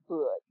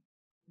Sisterhood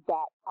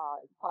that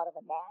is part of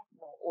a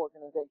national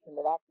organization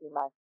that actually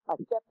my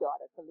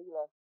stepdaughter,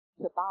 Kalila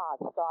Shabazz,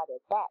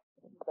 started that.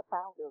 She's the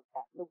founder of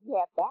that. So we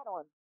have that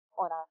on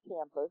our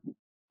campus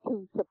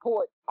to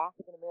support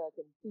African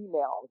American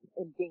females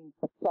in being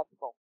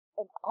successful.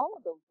 And all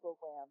of those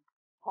programs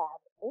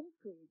have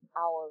increased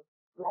our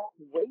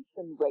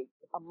graduation rates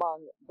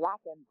among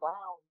black and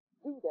brown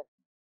students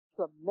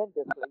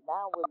tremendously.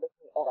 Now we're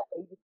looking at an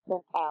 80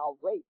 percentile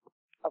rate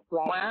of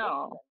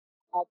graduation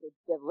as a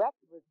direct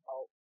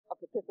result of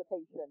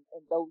participation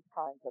in those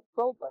kinds of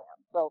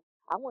programs. So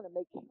I want to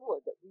make sure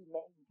that we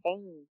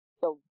maintain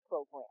those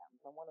programs.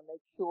 I want to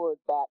make sure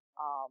that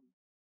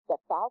that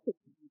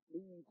faculty's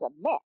needs are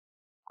met.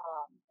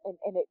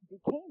 And it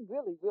became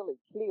really, really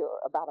clear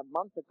about a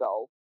month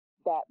ago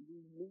that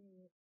we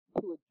need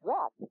to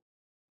address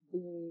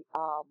the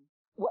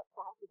what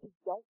faculty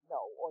don't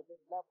know or the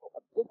level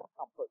of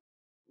discomfort.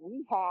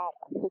 We had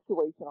a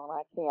situation on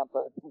our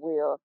campus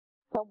where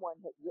someone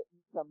had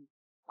written some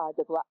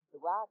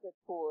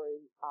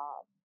derogatory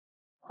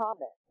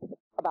comments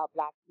about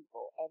black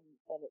people,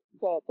 and it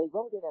said they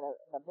wrote it in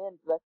a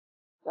men's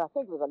restroom. I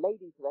think it was a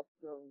ladies'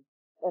 restroom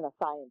in a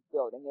science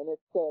building, and it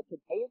said,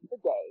 "Today is the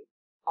day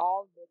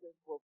all niggas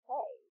will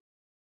pay.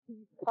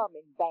 He's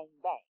coming, bang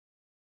bang."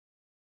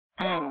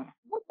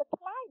 With the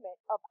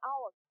climate of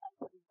our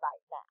country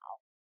right now,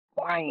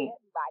 that's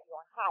everybody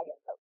on high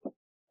alert,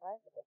 right?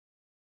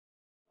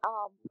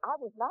 I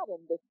was not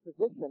in this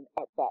position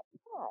at that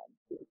time,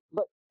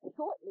 but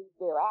shortly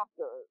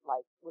thereafter,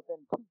 like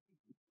within 2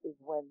 weeks, is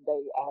when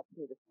they asked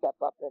me to step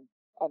up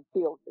and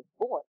fill this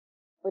voice.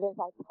 But as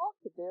I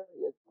talked to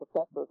various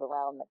professors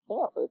around the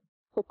campus,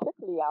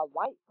 particularly our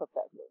white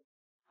professors,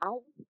 I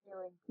was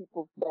hearing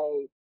people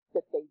say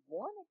that they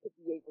wanted to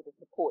be able to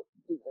support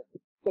students.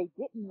 They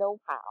didn't know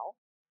how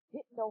to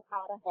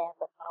have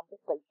a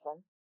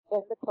conversation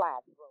in the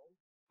classroom,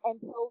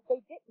 and so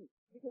they didn't,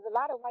 because a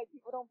lot of white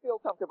people don't feel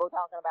comfortable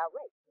talking about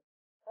race.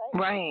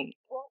 Right.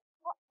 Well,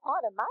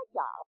 part of my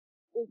job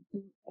is to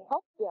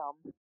help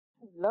them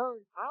to learn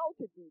how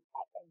to do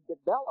that and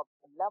develop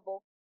a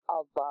level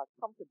of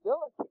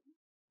comfortability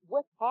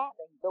with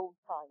having those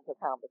kinds of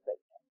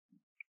conversations.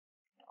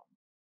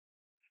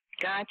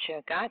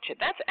 Gotcha.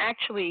 That's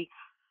actually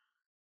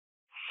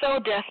so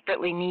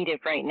desperately needed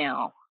right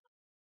now.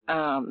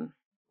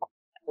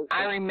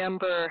 I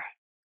remember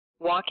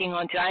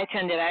I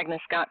attended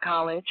Agnes Scott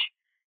College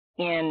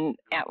in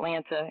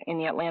Atlanta, in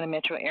the Atlanta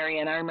metro area,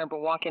 and I remember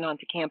walking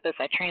onto campus.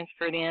 I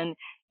transferred in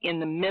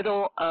the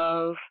middle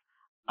of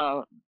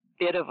a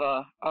bit of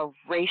a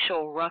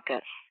racial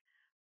ruckus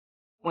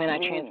when I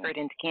transferred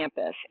into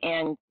campus,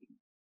 and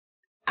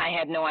I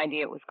had no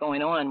idea what was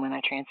going on when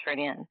I transferred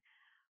in.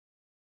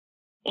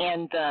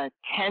 And the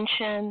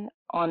tension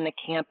on the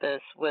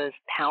campus was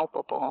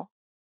palpable,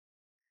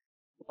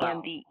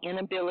 and the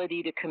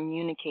inability to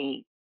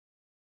communicate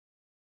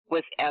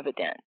was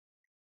evident.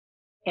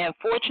 And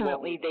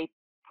fortunately, they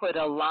put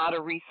a lot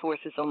of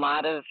resources,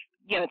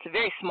 it's a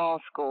very small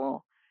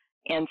school,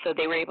 and so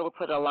they were able to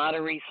put a lot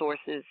of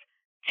resources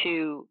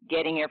to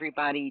getting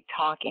everybody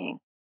talking.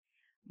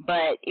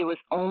 But it was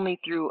only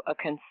through a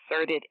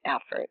concerted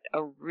effort,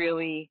 a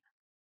really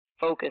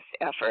focused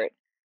effort,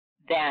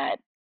 that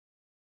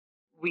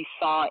we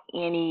saw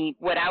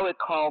what I would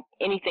call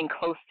anything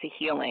close to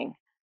healing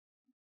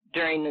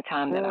during the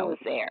time that I was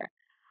there.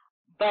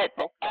 But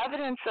the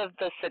evidence of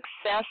the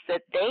success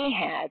that they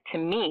had, to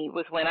me,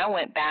 was when I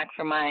went back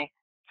for my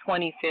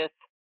 25th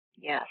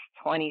year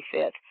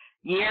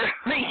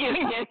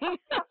reunion.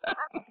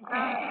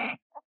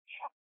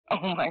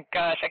 Oh my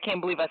gosh, I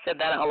can't believe I said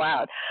that out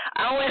loud.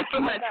 I went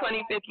for my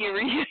 25th year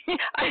reunion.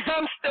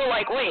 I'm still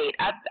like, wait,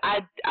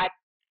 I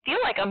feel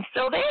like I'm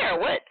still there.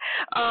 What?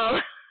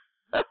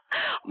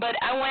 But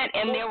I went,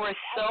 and there were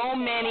so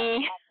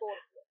many.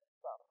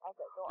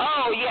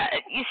 Oh yeah,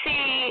 you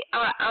see,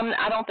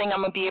 I don't think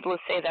I'm gonna be able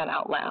to say that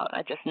out loud.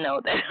 I just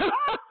know that.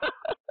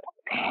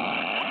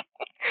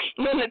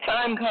 When the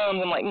time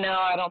comes, I'm like, no,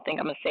 I don't think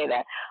I'm gonna say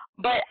that.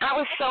 But I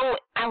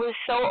was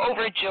so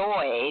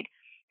overjoyed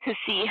to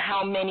see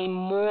how many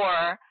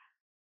more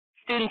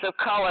students of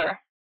color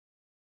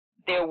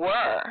there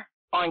were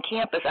on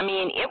campus. I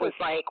mean, it was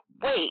like,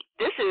 wait,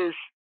 this is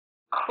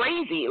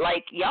crazy.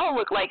 Like, y'all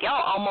look like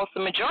y'all almost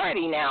the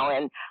majority now,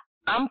 and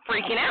I'm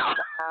freaking out.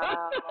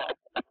 Wow.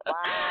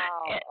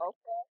 Okay.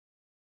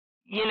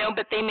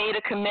 But they made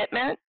a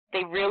commitment.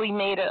 They really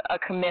made a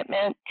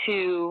commitment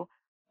to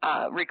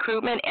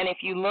recruitment. And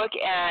if you look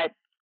at,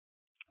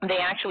 they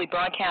actually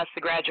broadcast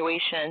the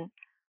graduation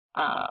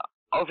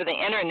over the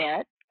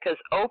internet, because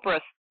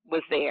Oprah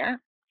was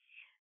there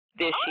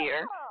this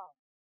year.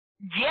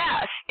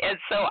 Yes, and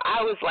so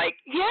I was like,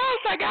 yes,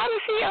 I got to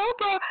see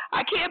Oprah.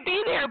 I can't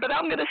be there, but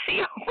I'm going to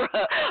see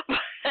Oprah.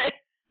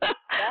 But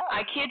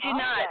I kid you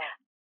not,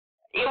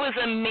 it was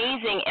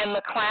amazing, and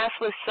the class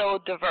was so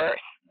diverse.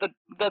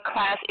 The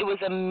class, it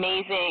was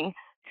amazing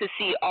to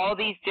see all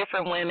these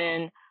different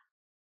women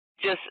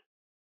just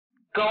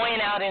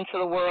going out into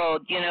the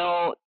world,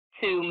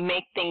 to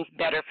make things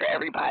better for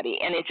everybody,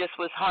 and it just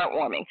was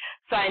heartwarming.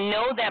 So I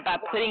know that by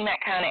putting that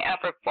kind of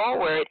effort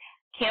forward,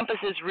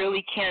 campuses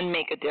really can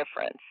make a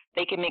difference.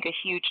 They can make a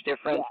huge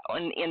difference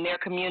in their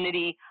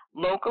community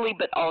locally,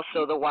 but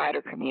also the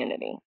wider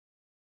community.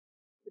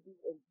 To be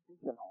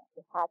intentional,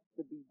 it has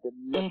to be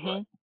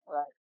deliberate,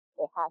 right?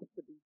 It has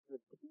to be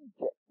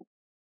strategic,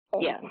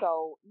 And Yes.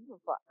 so even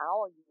for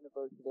our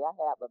university, I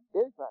have a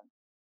vision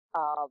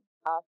of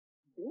us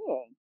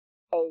being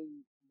a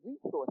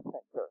resource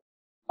center,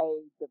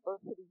 a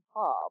diversity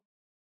hub,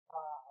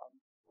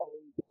 a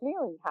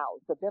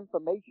clearinghouse of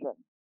information,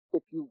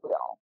 if you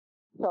will,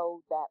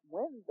 so that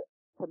when the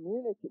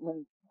community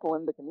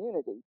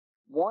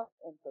wants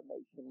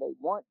information, they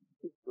want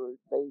speakers,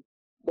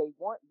 they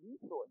want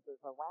resources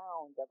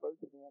around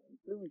diversity and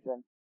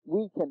inclusion,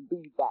 we can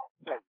be that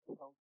place.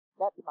 So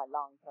that's my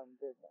long-term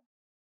vision.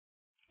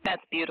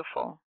 That's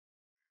beautiful.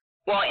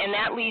 Well, and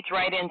that leads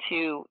right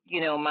into,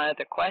 my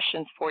other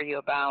questions for you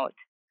about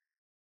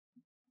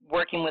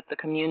working with the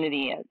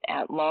community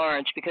at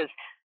large. Because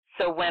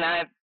so when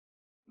I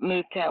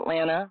moved to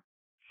Atlanta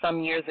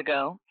some years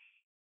ago,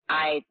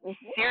 I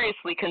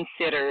seriously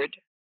considered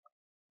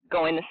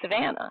going to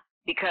Savannah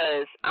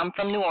because I'm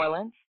from New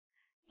Orleans,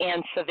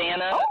 and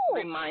Savannah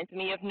reminds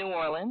me of New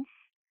Orleans,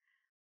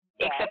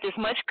 except it's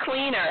much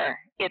cleaner.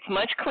 It's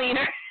much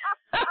cleaner.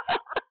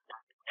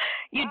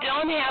 You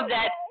don't have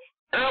that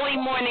early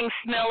morning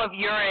smell of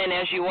urine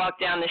as you walk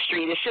down the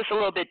street. It's just a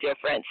little bit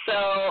different. So,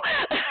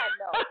 I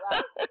know,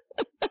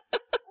 right?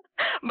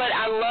 But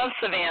I love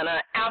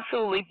Savannah.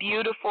 Absolutely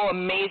beautiful,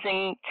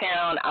 amazing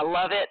town. I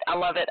love it. I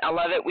love it. I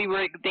love it. We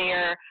were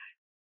there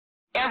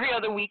every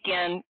other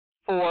weekend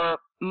for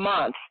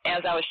months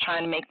as I was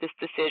trying to make this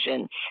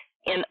decision.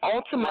 And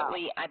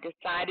ultimately, I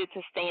decided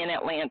to stay in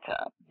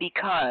Atlanta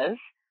because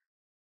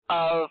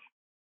of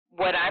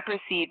what I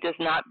perceived as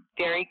not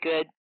very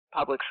good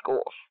public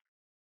schools.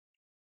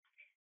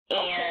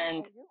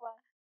 And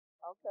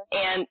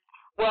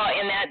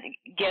and that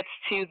gets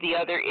to the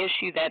other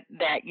issue that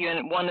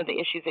one of the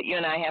issues that you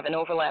and I have an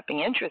overlapping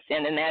interest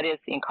in, and that is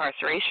the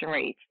incarceration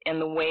rates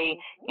and the way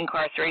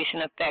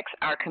incarceration affects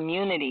our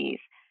communities.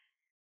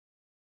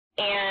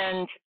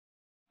 And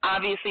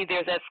obviously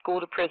there's that school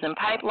to prison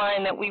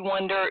pipeline that we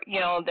wonder,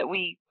 that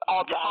we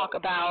all talk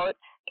about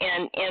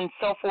and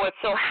so forth.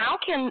 So how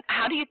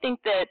do you think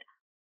that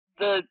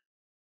the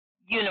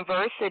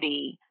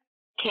university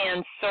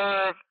can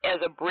serve as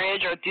a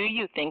bridge, or do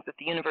you think that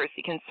the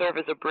university can serve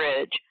as a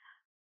bridge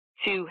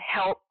to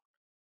help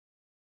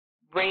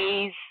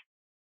raise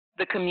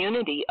the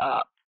community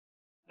up,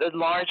 the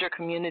larger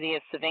community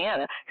of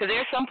Savannah? Because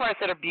there's some parts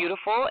that are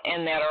beautiful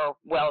and that are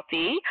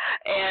wealthy,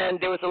 and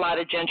there was a lot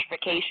of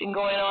gentrification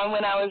going on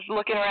when I was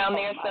looking around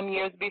there some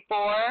years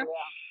before.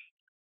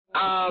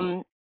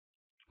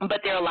 But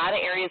there are a lot of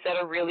areas that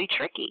are really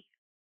tricky,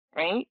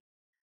 right?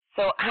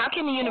 So how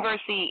can the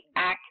university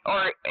act,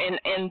 or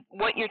in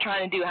what you're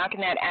trying to do, how can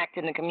that act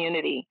in the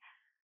community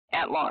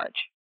at large?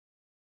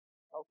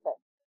 Okay.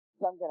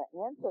 So I'm going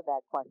to answer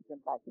that question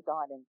by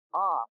starting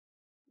off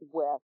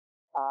with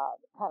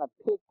kind of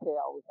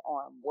pigtails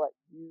on what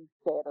you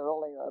said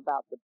earlier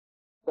about the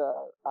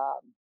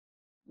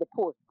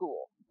poor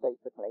school,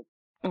 basically.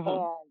 Mm-hmm.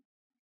 And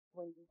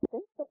when you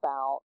think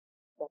about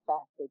the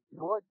fact that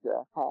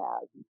Georgia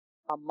has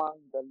among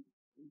the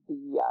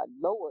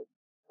lowest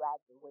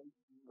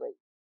graduation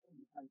rates in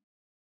the country,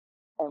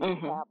 and we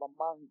have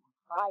among the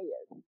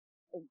highest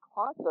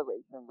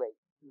incarceration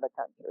rates in the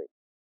country,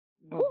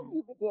 then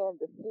you begin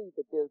to see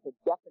that there's a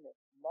definite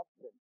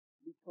connection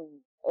between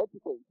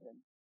education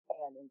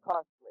and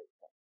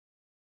incarceration.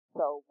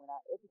 So when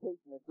our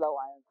education is low,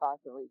 our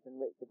incarceration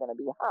rates are going to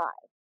be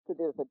high. So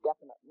there's a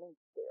definite link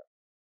there.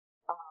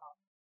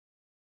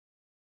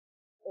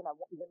 And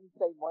let me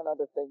say one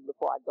other thing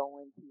before I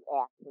go into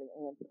actually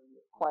answering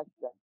your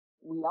question.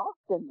 We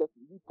often look,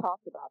 you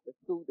talked about the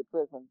school to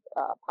prison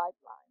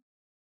pipeline.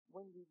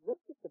 When you look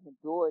at the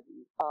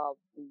majority of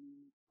the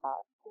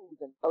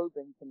schools in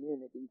urban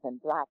communities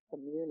and Black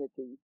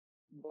communities,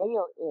 they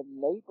are in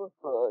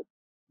neighborhoods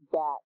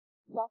that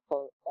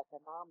suffer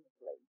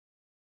economically.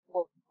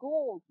 Well,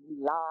 schools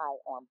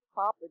rely on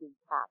property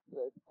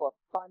taxes for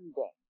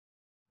funding.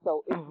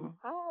 So if you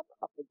have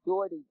a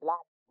majority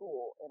Black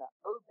school in an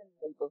urban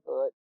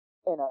neighborhood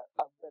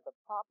where the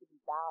property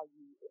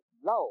value is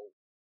low,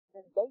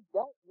 then they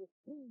don't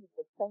receive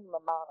the same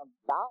amount of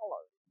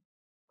dollars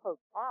per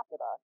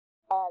capita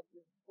as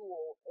the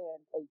school in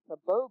a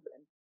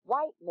suburban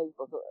white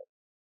neighborhood.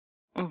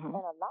 And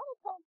a lot of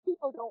times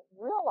people don't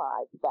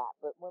realize that,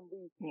 but when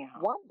we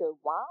wonder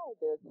why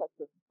there's such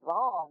a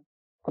strong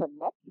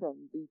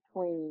connection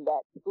between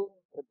that school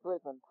to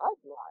prison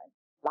pipeline,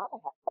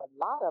 a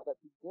lot of it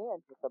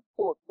begins with the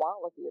poor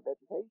quality of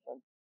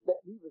education that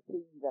we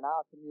receive in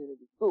our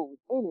community schools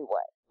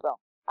anyway. So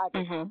I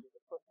just wanted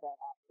to put that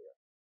out there.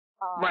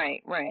 Right.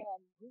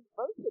 And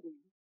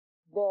universities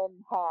then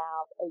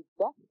have a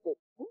vested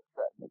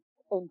interest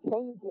in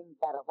changing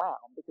that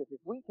around, because if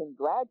we can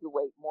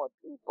graduate more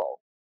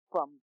people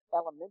from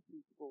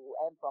elementary school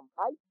and from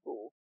high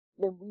school,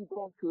 then we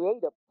then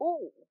create a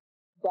pool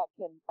that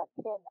can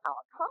attend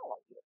our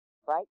colleges,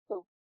 right?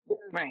 So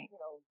there's,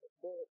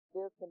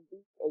 there can be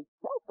a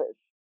selfish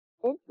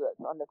interest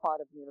on the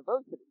part of the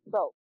university.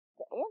 So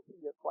to answer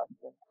your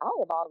question, I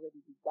have already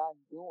begun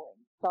doing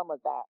some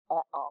of that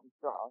at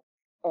Armstrong,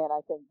 and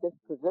I think this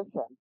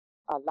position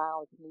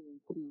allows me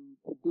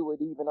to do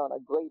it even on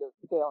a greater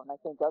Carbondale, and I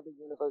think other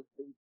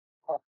universities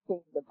have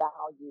seen the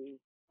value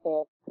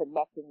in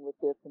connecting with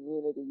their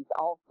communities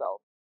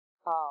also.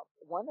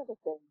 One of the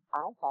things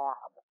I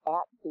have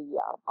at the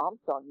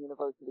Armstrong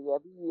University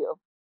every year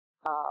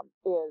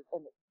is,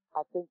 and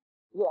I think,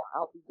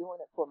 I'll be doing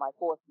it for my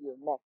 4th year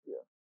next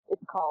year.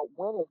 It's called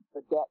When is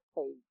the Debt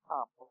Paid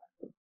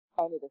Conference,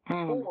 and it is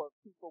for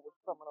people with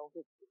criminal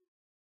history.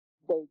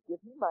 They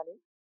give you money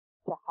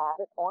to have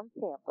it on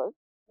campus.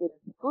 It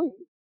is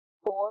free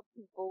for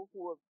people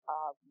who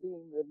are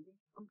being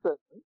released from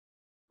prison.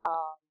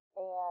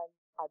 And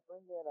I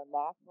bring in a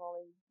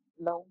nationally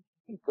known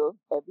speaker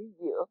every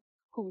year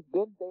who's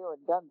been there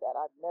and done that.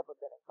 I've never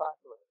been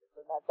incarcerated.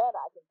 And that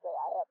I can say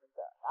I haven't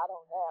done. I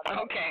don't have it.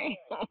 Okay.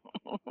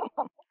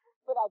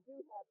 But I do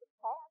have the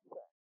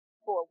passion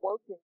for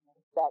working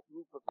with that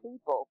group of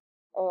people.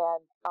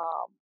 And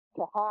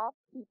to have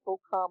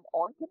people come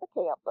onto the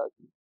campus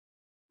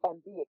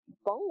and be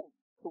exposed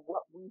to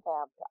what we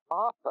have to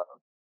offer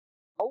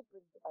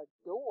opens a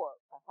door,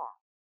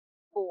 perhaps,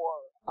 for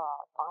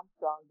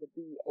Armstrong to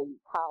be a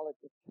college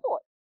of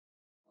choice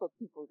for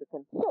people to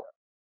consider.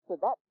 So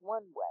that's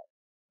one way.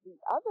 The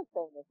other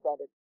thing is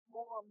that it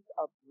forms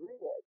a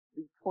bridge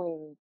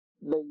between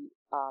the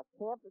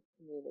campus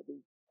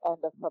community and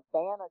the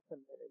Savannah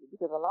community,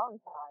 because for a long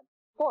time,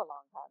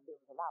 there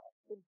was a lot of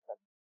tension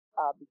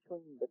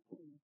between the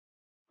two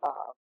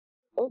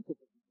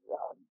entities,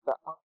 the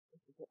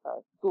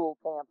school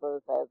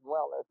campus as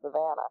well as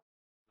Savannah.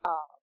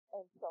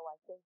 And so I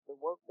think the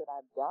work that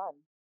I've done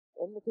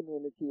in the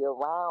community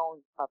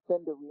around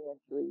offender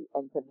reentry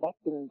and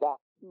connecting that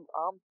to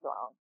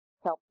Armstrong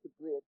helps to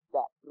bridge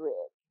that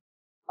bridge,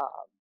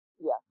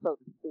 so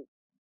to speak.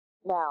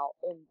 Now,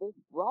 in this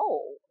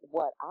role,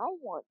 what I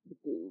want to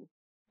do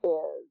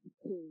is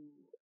to,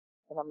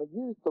 and I'm going to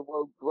use the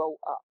word grow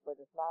up, but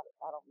it's not,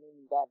 I don't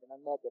mean that in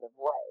a negative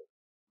way,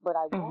 but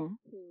I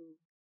want to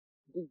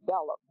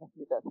develop,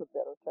 maybe that's a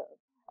better term,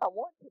 I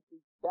want to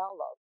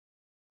develop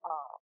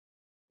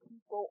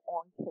people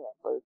on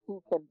campus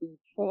who can be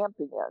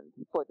champions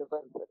for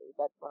diversity.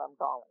 That's what I'm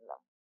calling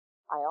them.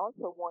 I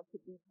also want to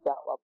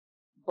develop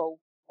both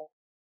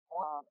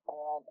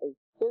and a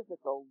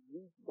physical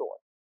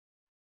resource.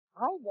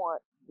 I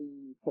want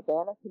the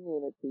Savannah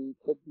community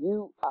to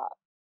view us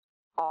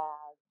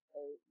as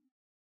a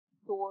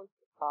source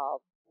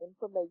of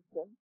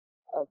information,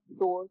 a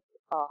source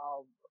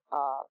of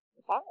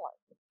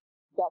talent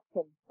that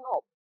can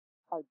help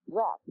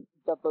address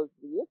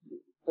diversity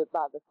issues. But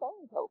by the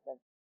same token,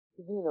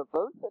 the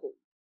university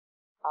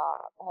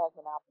has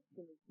an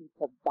opportunity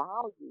to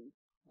value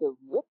the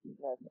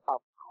richness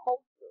of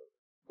culture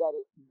that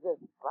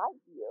exists right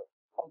here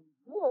and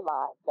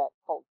realize that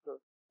culture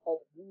as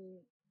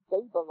we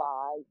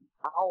stabilize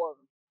our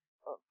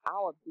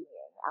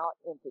being, our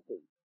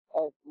entity,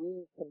 as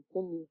we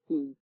continue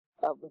to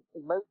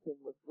emerging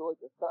with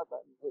Georgia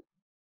Southern, which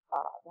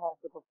has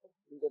the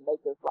propensity to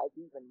make us like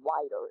even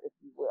whiter, if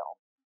you will.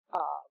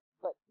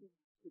 But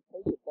to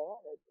take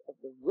advantage of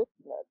the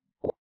richness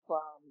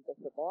from the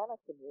Savannah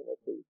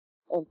community.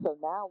 And so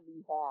now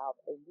we have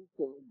a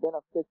mutually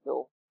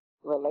beneficial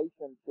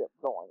relationship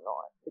going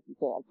on, if you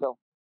can. So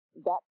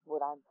that's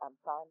what I'm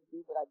trying to do.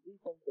 But I do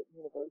think that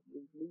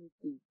universities need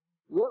to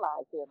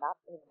realize they're not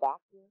in a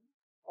vacuum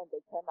and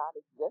they cannot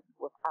exist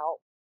without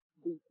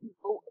the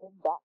people in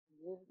that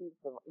community,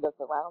 the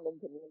surrounding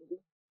community,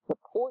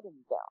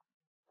 supporting them.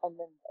 And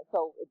then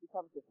so it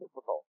becomes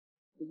reciprocal.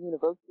 The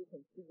university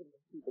can feed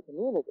into the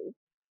community,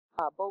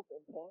 both in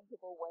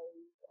tangible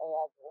ways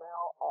as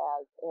well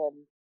as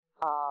in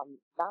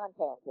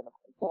non-tangible,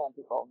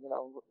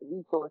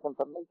 resource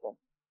information.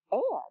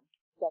 And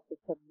that the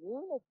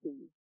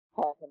community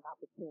has an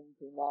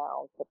opportunity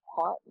now to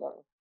partner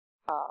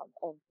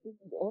and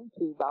feed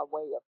into by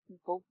way of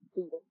people,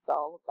 students,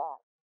 all of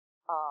that,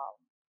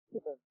 to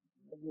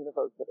the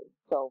university.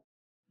 So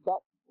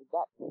those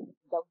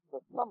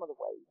are some of the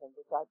ways in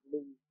which I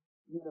believe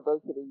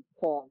universities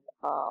can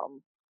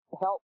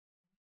help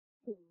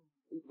to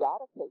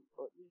eradicate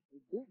or at least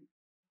reduce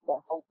the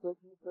whole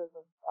prison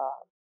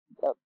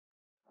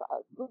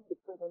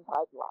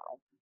pipeline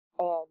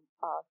and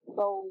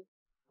sow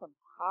some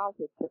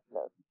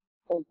positiveness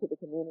into the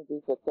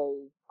communities that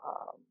they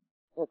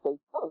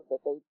serve,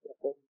 that they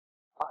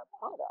are a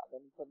part of.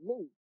 And for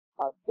me,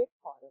 a big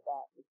part of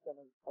that is going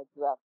to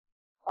address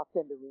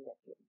offender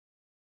reentry.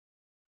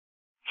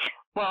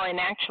 Well, and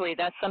actually,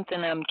 that's something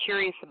I'm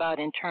curious about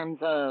in terms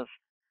of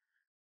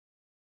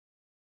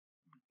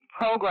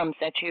programs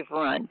that you've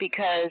run,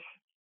 because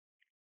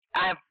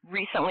I've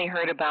recently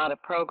heard about a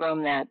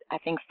program that I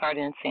think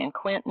started in San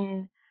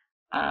Quentin,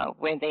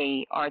 where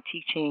they are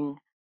teaching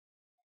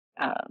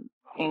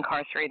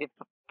incarcerated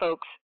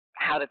folks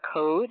how to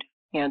code,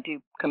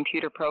 do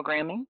computer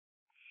programming.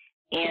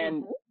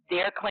 And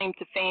their claim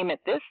to fame at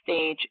this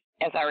stage,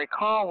 as I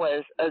recall,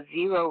 was a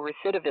 0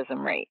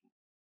 recidivism rate.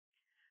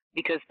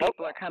 Because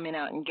people are coming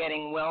out and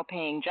getting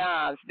well-paying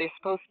jobs. They're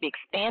supposed to be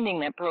expanding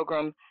that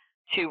program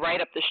to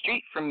right up the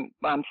street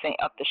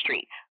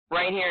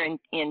right here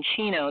in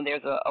Chino,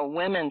 there's a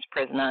women's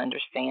prison, I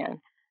understand,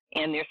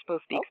 and they're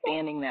supposed to be Okay.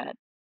 expanding that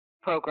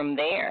program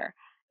there.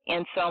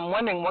 And so I'm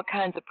wondering what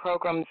kinds of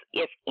programs,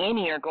 if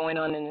any, are going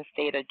on in the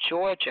state of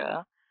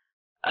Georgia,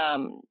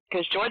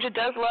 because Georgia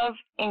does love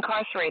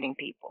incarcerating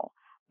people.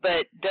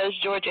 But does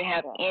Georgia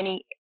have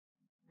any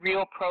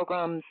real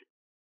programs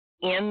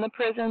in the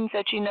prisons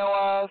that you know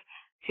of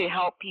to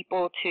help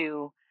people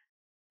to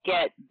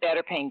get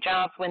better paying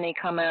jobs when they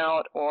come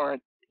out, or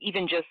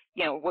even just,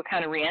 what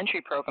kind of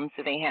reentry programs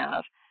do they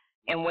have,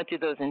 and what do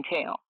those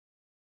entail?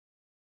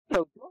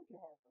 So Georgia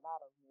has a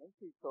lot of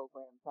reentry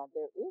programs. Now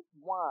there is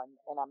one,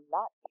 and I'm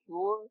not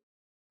sure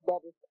that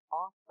it's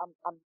off.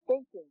 I'm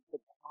thinking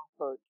it's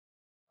offered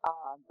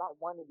by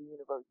one of the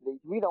universities.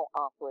 We don't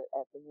offer it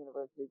at the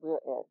university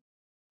we're in,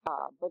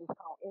 but it's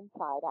called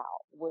Inside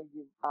Out, where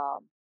the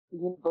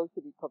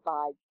university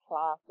provides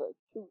classes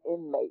to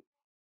inmates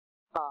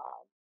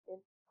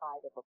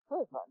inside of a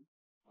prison,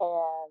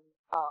 and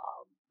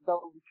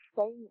those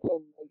same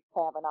inmates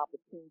have an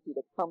opportunity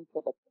to come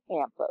to the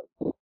campus.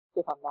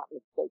 If I'm not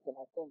mistaken,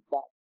 I think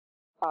that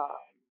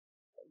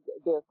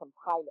there's some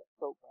pilot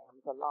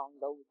programs along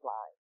those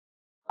lines.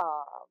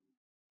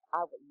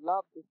 I would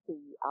love to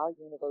see our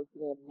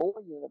university and more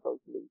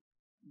universities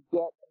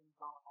get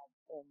involved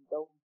in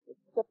those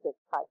specific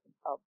types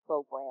of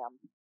programs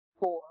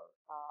for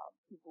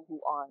people who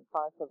are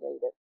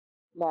incarcerated.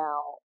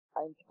 Now,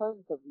 in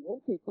terms of the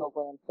entry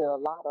programs, there are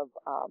a lot of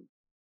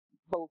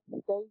both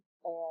state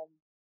and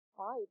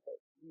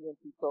private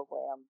reentry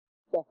programs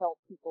to help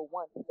people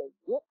once they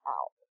get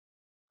out.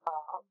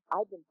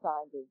 I've been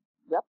trying to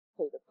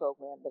replicate a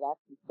program that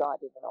actually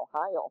started in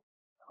Ohio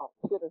called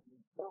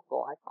Citizen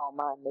Circle. I call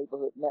mine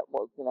Neighborhood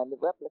Networks, and I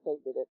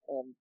replicated it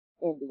in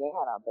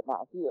Indiana, but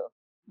not here.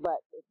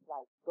 But it's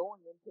like going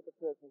into the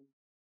prison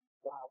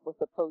with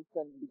a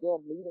person,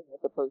 begin meeting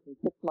with a person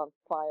 6 months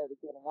prior to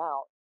getting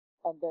out,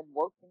 and then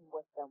working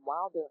with them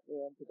while they're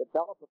in to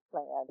develop a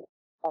plan,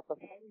 at the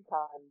same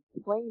time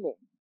training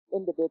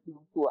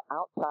individuals who are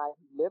outside,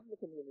 who live in the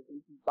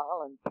community, who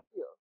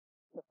volunteer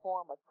to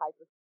form a type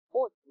of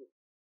support group.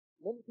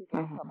 Many people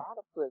who come out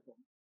of prison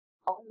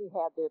only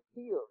have their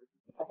peers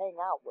to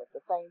hang out with, the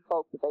same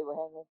folks that they were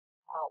hanging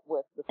out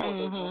with before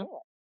they went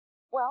in.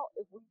 Well,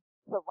 if we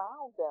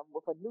surround them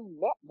with a new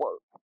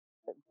network,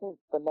 and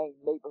hence the name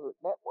Neighborhood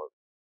Network,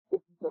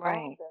 if we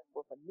surround them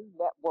with a new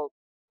network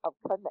of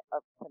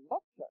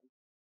connection,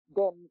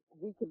 then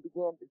we can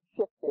begin to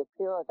shift their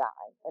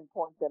paradigm and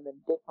point them in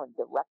different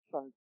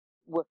directions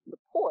with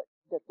support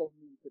that they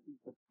need to be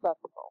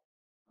successful.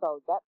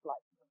 So that's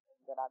like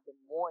something that I've been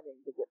wanting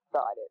to get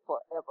started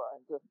forever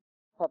and just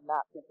have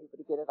not been able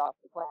to get it off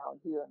the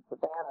ground here in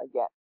Savannah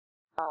yet.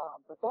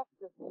 But that's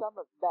just some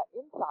of that.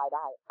 Inside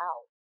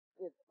Out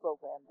is a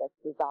program that's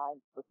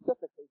designed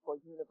specifically for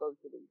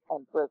universities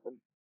and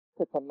prisons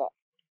to connect.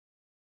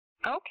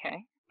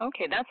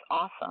 Okay, that's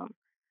awesome.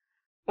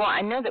 Well,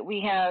 I know that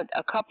we had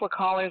a couple of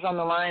callers on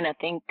the line. I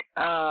think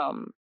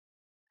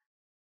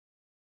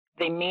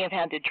they may have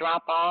had to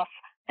drop off.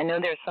 I know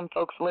there are some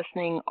folks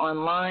listening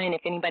online.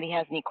 If anybody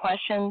has any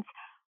questions,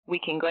 we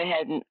can go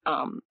ahead and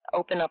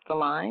open up the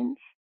lines.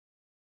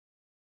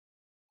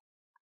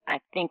 I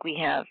think we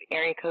have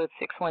area code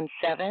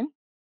 617.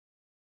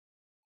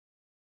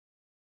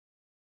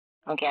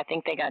 Okay, I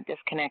think they got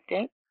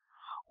disconnected.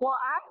 Well,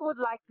 I would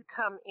like to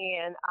come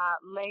in.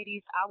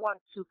 Ladies, I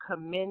want to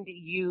commend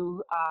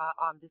you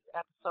on this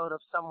episode of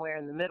Somewhere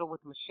in the Middle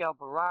with Michelle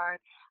Berard.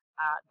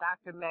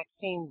 Dr.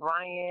 Maxine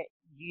Bryant,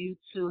 you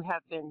two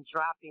have been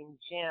dropping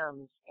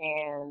gems,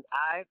 and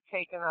I've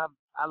taken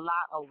a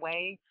lot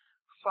away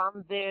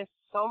from this,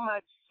 so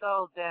much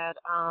so that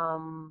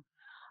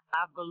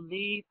I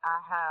believe I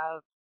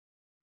have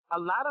a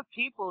lot of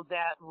people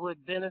that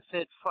would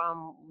benefit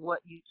from what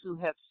you two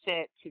have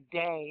said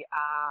today.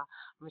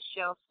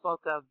 Michelle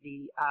spoke of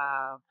the,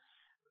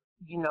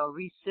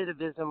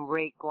 recidivism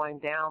rate going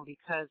down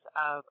because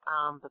of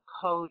the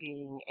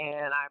coding,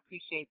 and I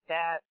appreciate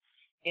that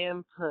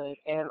input.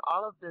 And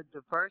all of the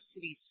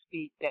diversity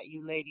speak that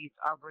you ladies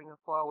are bringing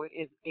forward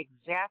is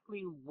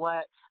exactly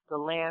what the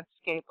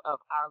landscape of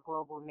our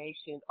global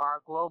nation,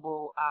 our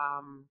global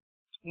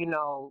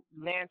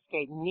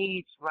landscape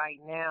needs right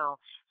now.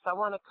 So I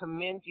want to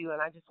commend you,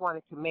 and I just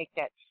wanted to make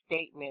that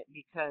statement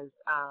because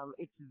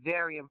it's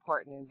very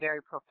important and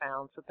very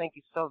profound. So thank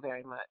you so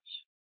very much.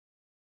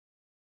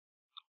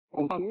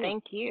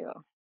 Thank you.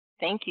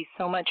 Thank you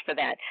so much for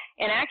that.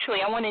 And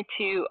actually, I wanted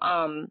to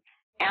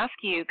ask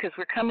you, because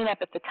we're coming up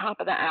at the top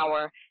of the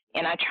hour,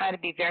 and I try to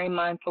be very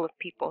mindful of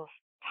people's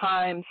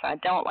time, so I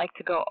don't like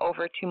to go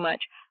over too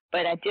much.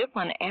 But I did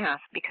want to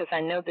ask, because I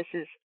know this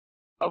is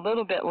a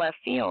little bit left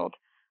field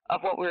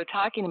of what we were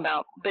talking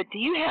about, but do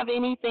you have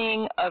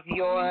anything of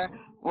your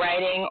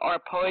writing or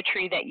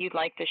poetry that you'd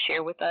like to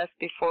share with us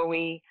before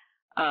we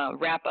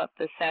wrap up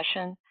the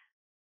session?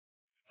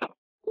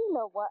 You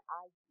know what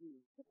I do,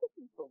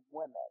 particularly for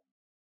women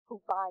who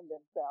find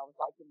themselves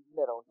like in the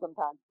middle.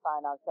 Sometimes we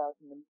find ourselves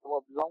in the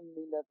middle of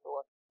loneliness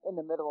or in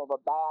the middle of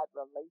a bad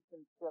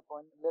relationship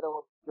or in the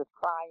middle of just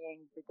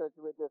crying because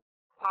we're just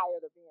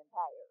tired of being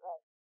tired,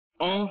 right?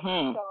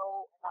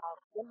 So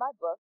in my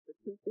book, The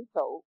truth be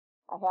told,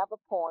 I have a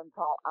poem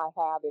called I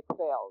Have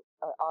Excelled,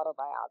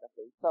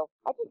 autobiography. So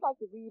I just like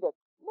to read a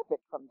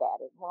snippet from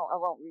that. I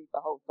won't read the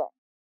whole thing.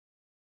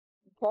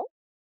 Okay?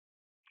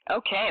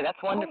 Okay,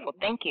 that's wonderful.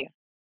 Thank you.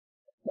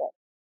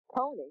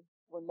 Tony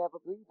will never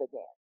breathe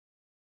again.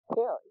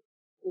 Terry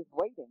is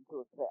waiting to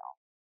excel.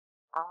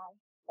 I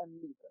am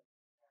neither.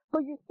 So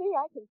you see,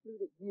 I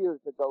concluded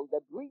years ago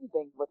that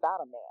breathing without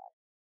a man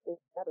is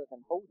better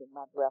than holding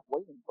my breath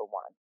waiting for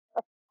one.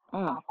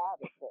 I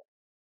have it.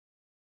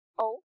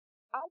 Oh,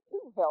 I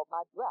too held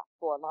my breath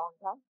for a long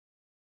time.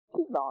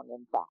 Too long,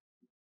 in fact.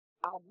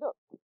 I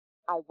looked.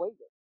 I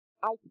waited.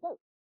 I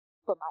searched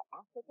for my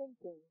African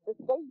king to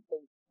save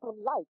me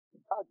from life's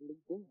ugly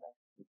demons.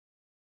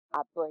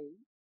 I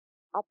prayed.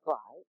 I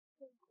cried.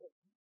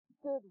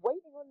 Stood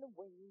waiting on the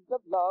wings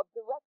of love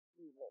to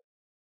rescue me.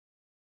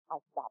 I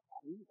stopped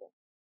breathing,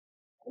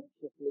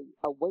 anxiously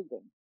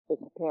awaiting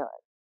his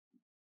appearance.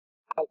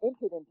 I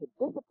entered into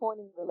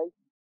disappointing relationship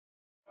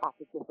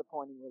after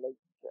disappointing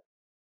relationship.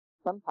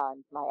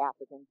 Sometimes my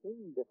African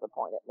king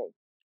disappointed me.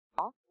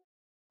 Often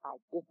I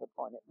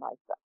disappointed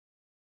myself.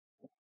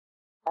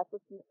 That's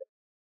what you say.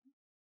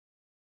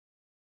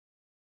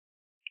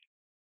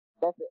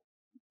 That's it.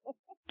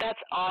 That's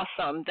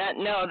awesome. That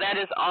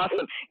is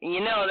awesome.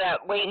 You know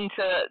that waiting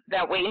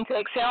to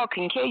excel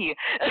can kill you.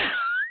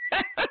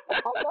 I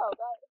know,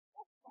 right?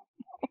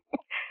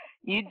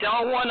 You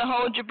don't want to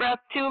hold your breath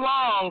too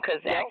long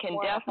because that can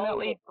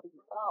definitely.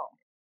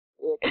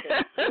 It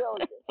can kill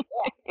you.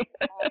 Yeah,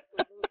 absolutely.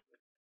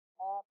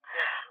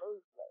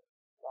 Absolutely.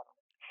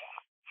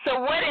 So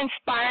what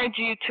inspired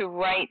you to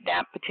write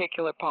that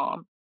particular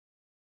poem?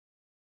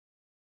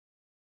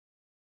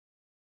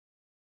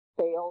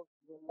 Failed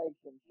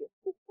relationships.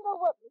 You know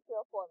what,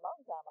 Michelle, for a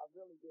long time I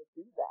really did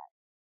do that.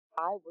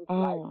 I was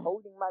like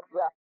holding my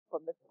breath for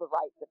Mr.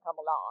 Right to come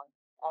along,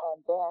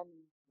 and then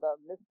the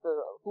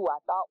Mr. who I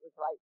thought was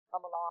right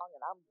come along,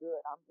 and I'm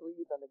good. I'm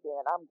breathing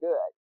again. I'm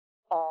good.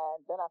 And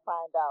then I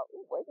find out,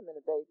 oh, wait a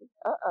minute, baby.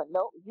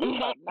 No, you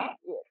are not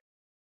it.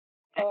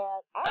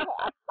 And I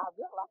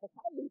realized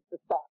I need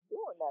to stop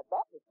doing that.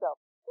 That was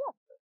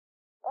self-destructive,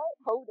 right?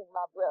 Holding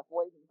my breath,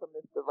 waiting for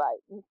Mr. Right.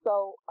 And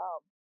so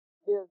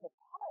there's a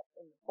part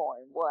in the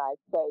poem where I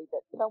say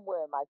that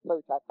somewhere in my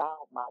search I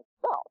found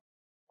myself.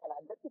 And I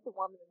looked at the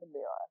woman in the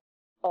mirror,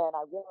 and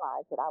I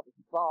realized that I was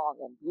strong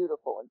and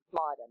beautiful and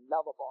smart and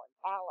lovable and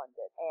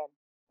talented, and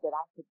that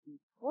I could be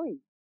free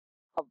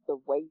of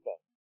the waiting.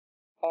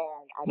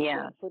 And I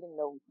began putting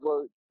those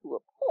words to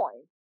a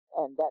point,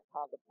 and that's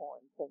how the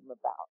poem came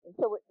about. And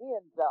so it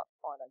ends up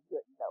on a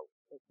good note.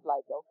 It's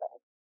like, okay,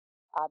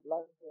 I've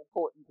learned the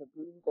importance of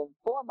breathing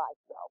for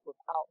myself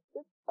without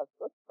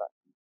assistance.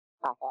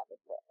 I have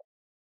it there.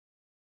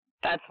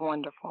 That's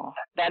wonderful.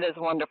 That is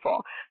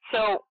wonderful.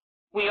 So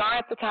we are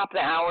at the top of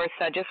the hour,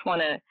 so I just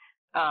want to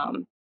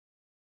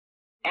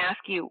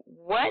ask you,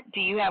 what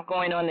do you have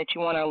going on that you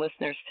want our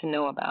listeners to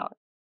know about?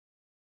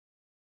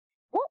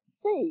 Let's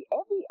see.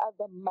 Every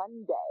other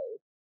Monday,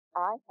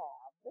 I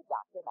have the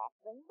Dr.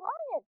 Maxine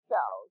Bryant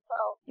Show.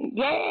 So,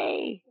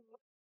 yay!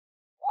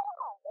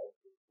 Yeah, they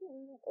can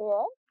tune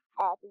in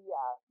at the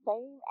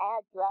same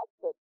address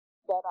that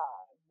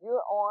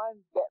you're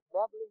on.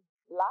 Beverly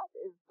Black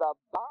is the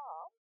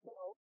bomb.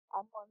 So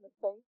I'm on the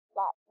same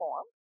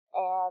platform.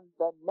 And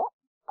the next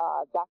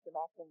Dr.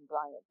 Maxine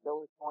Bryant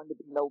Show is going to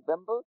be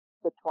November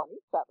the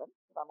 27th.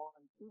 I'm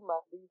on 2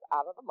 Mondays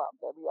out of the month,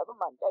 every other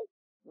Monday.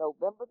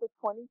 November the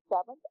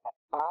 27th at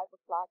 5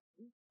 o'clock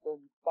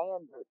Eastern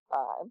Standard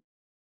Time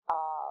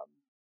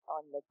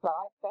on the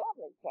Tribe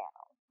Family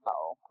Channel.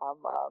 So I'm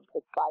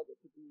excited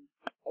to be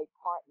a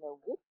partner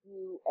with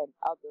you and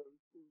others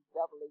who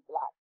Beverly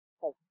Black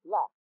has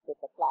blessed with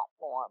the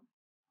platform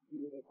to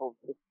be able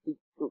to speak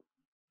truth.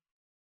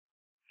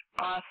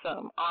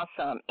 Awesome,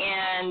 awesome.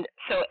 And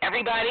so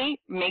everybody,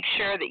 make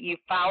sure that you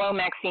follow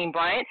Maxine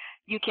Bryant.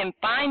 You can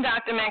find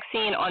Dr.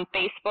 Maxine on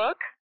Facebook,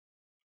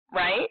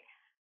 right?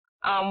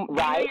 Right. Do you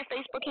know your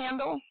Facebook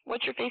handle?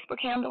 What's your Facebook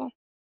handle?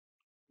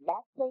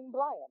 Maxine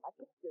Bryant. I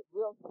think it's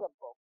real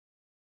simple.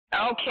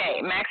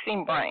 Okay,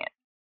 Maxine Bryant.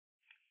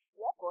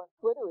 Yep, on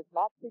Twitter is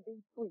Maxie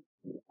B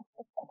Tweets.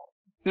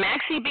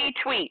 Maxie B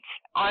Tweets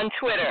on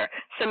Twitter.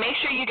 So make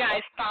sure you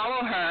guys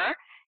follow her.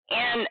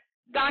 And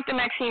Dr.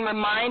 Maxine,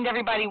 remind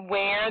everybody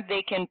where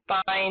they can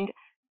find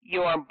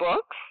your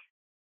books.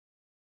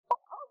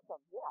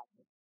 Awesome, yes.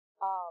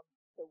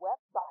 The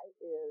website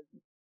is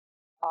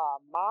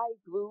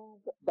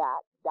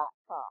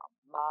mygrooveback.com.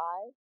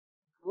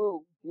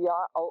 Mygroove,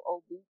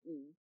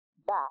 GROOVE,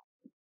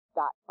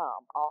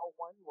 back.com, all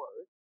one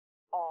word.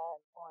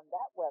 And on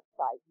that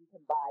website, you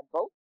can buy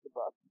both the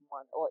books,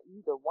 one or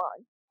either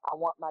one. I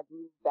Want My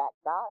Groove Back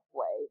God's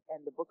Way,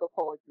 and the book of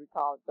poetry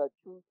called The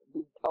Truth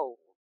Be Told.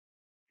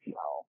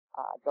 So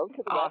go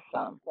to the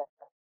Awesome.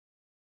 website.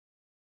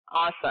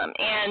 Awesome.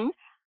 And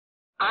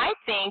I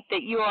think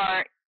that you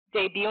are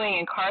debuting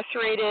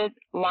Incarcerated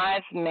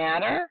Lives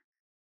Matter.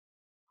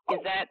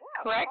 Is that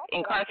correct?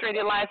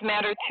 Incarcerated Lives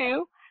Matter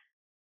too?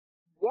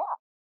 Yes.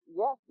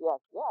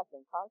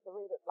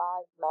 Incarcerated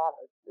Lives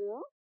Matter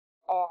too.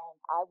 and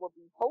I will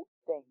be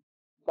hosting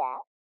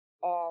that.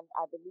 And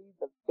I believe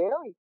the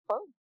very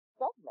first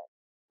segment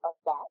of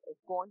that is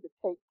going to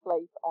take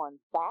place on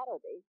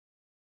Saturday,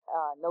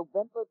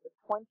 November the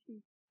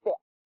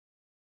 25th.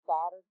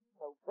 Saturday,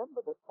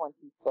 November the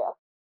 25th.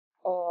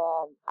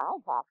 And I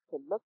have to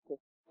look to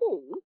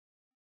see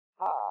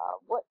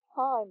what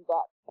time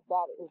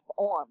that is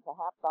on.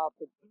 Perhaps our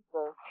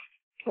producer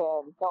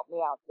can help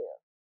me out there.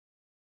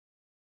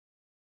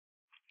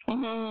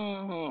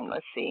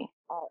 Let's see.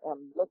 I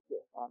am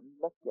looking.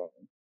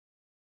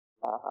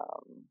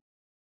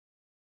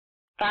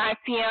 5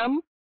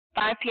 p.m.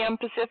 5 p.m.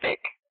 Pacific.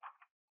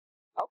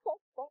 Okay,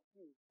 thank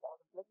you. I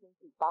was looking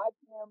to 5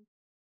 p.m.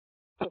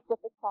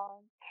 Pacific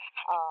time.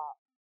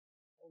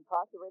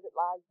 Incarcerated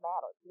Lives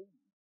Matter, please.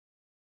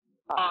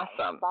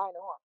 Awesome. Sign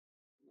on.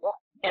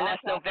 Yeah. And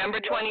that's November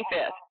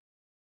 25th.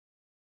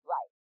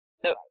 Right.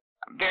 So,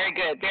 very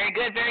good, very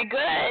good, very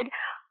good.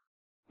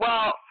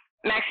 Well,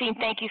 Maxine,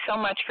 thank you so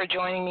much for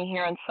joining me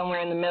here on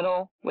Somewhere in the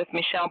Middle with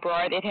Michelle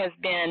Berard. It has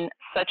been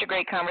such a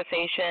great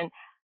conversation.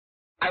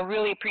 I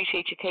really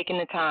appreciate you taking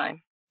the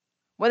time.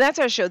 Well, that's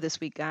our show this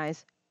week,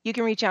 guys. You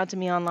can reach out to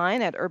me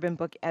online at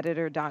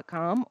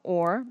urbanbookeditor.com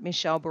or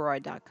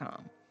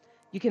michelleberard.com.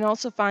 You can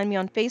also find me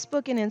on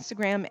Facebook and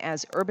Instagram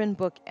as Urban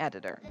Book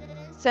Editor.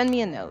 Send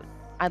me a note.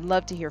 I'd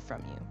love to hear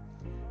from you.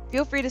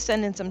 Feel free to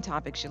send in some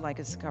topics you'd like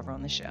us to cover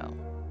on the show.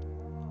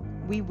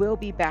 We will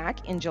be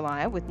back in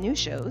July with new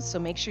shows, so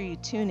make sure you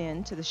tune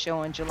in to the show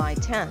on July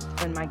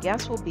 10th when my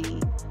guest will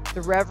be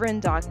the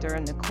Reverend Dr.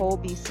 Nicole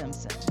B.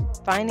 Simpson,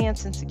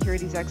 finance and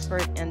securities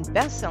expert and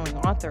best-selling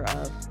author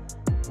of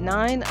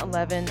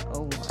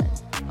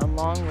 9/11/01, A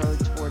Long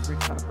Road Toward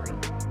Recovery.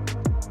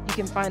 You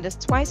can find us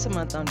twice a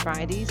month on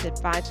Fridays at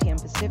 5 p.m.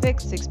 Pacific,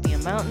 6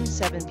 p.m. Mountain,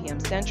 7 p.m.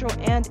 Central,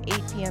 and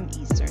 8 p.m.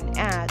 Eastern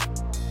at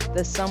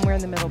the Somewhere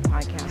in the Middle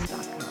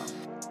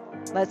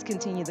podcast.com. Let's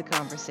continue the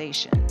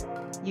conversation.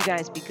 You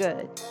guys be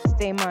good,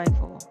 stay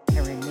mindful,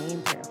 and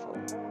remain prayerful.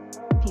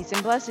 Peace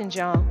and blessings,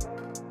 y'all.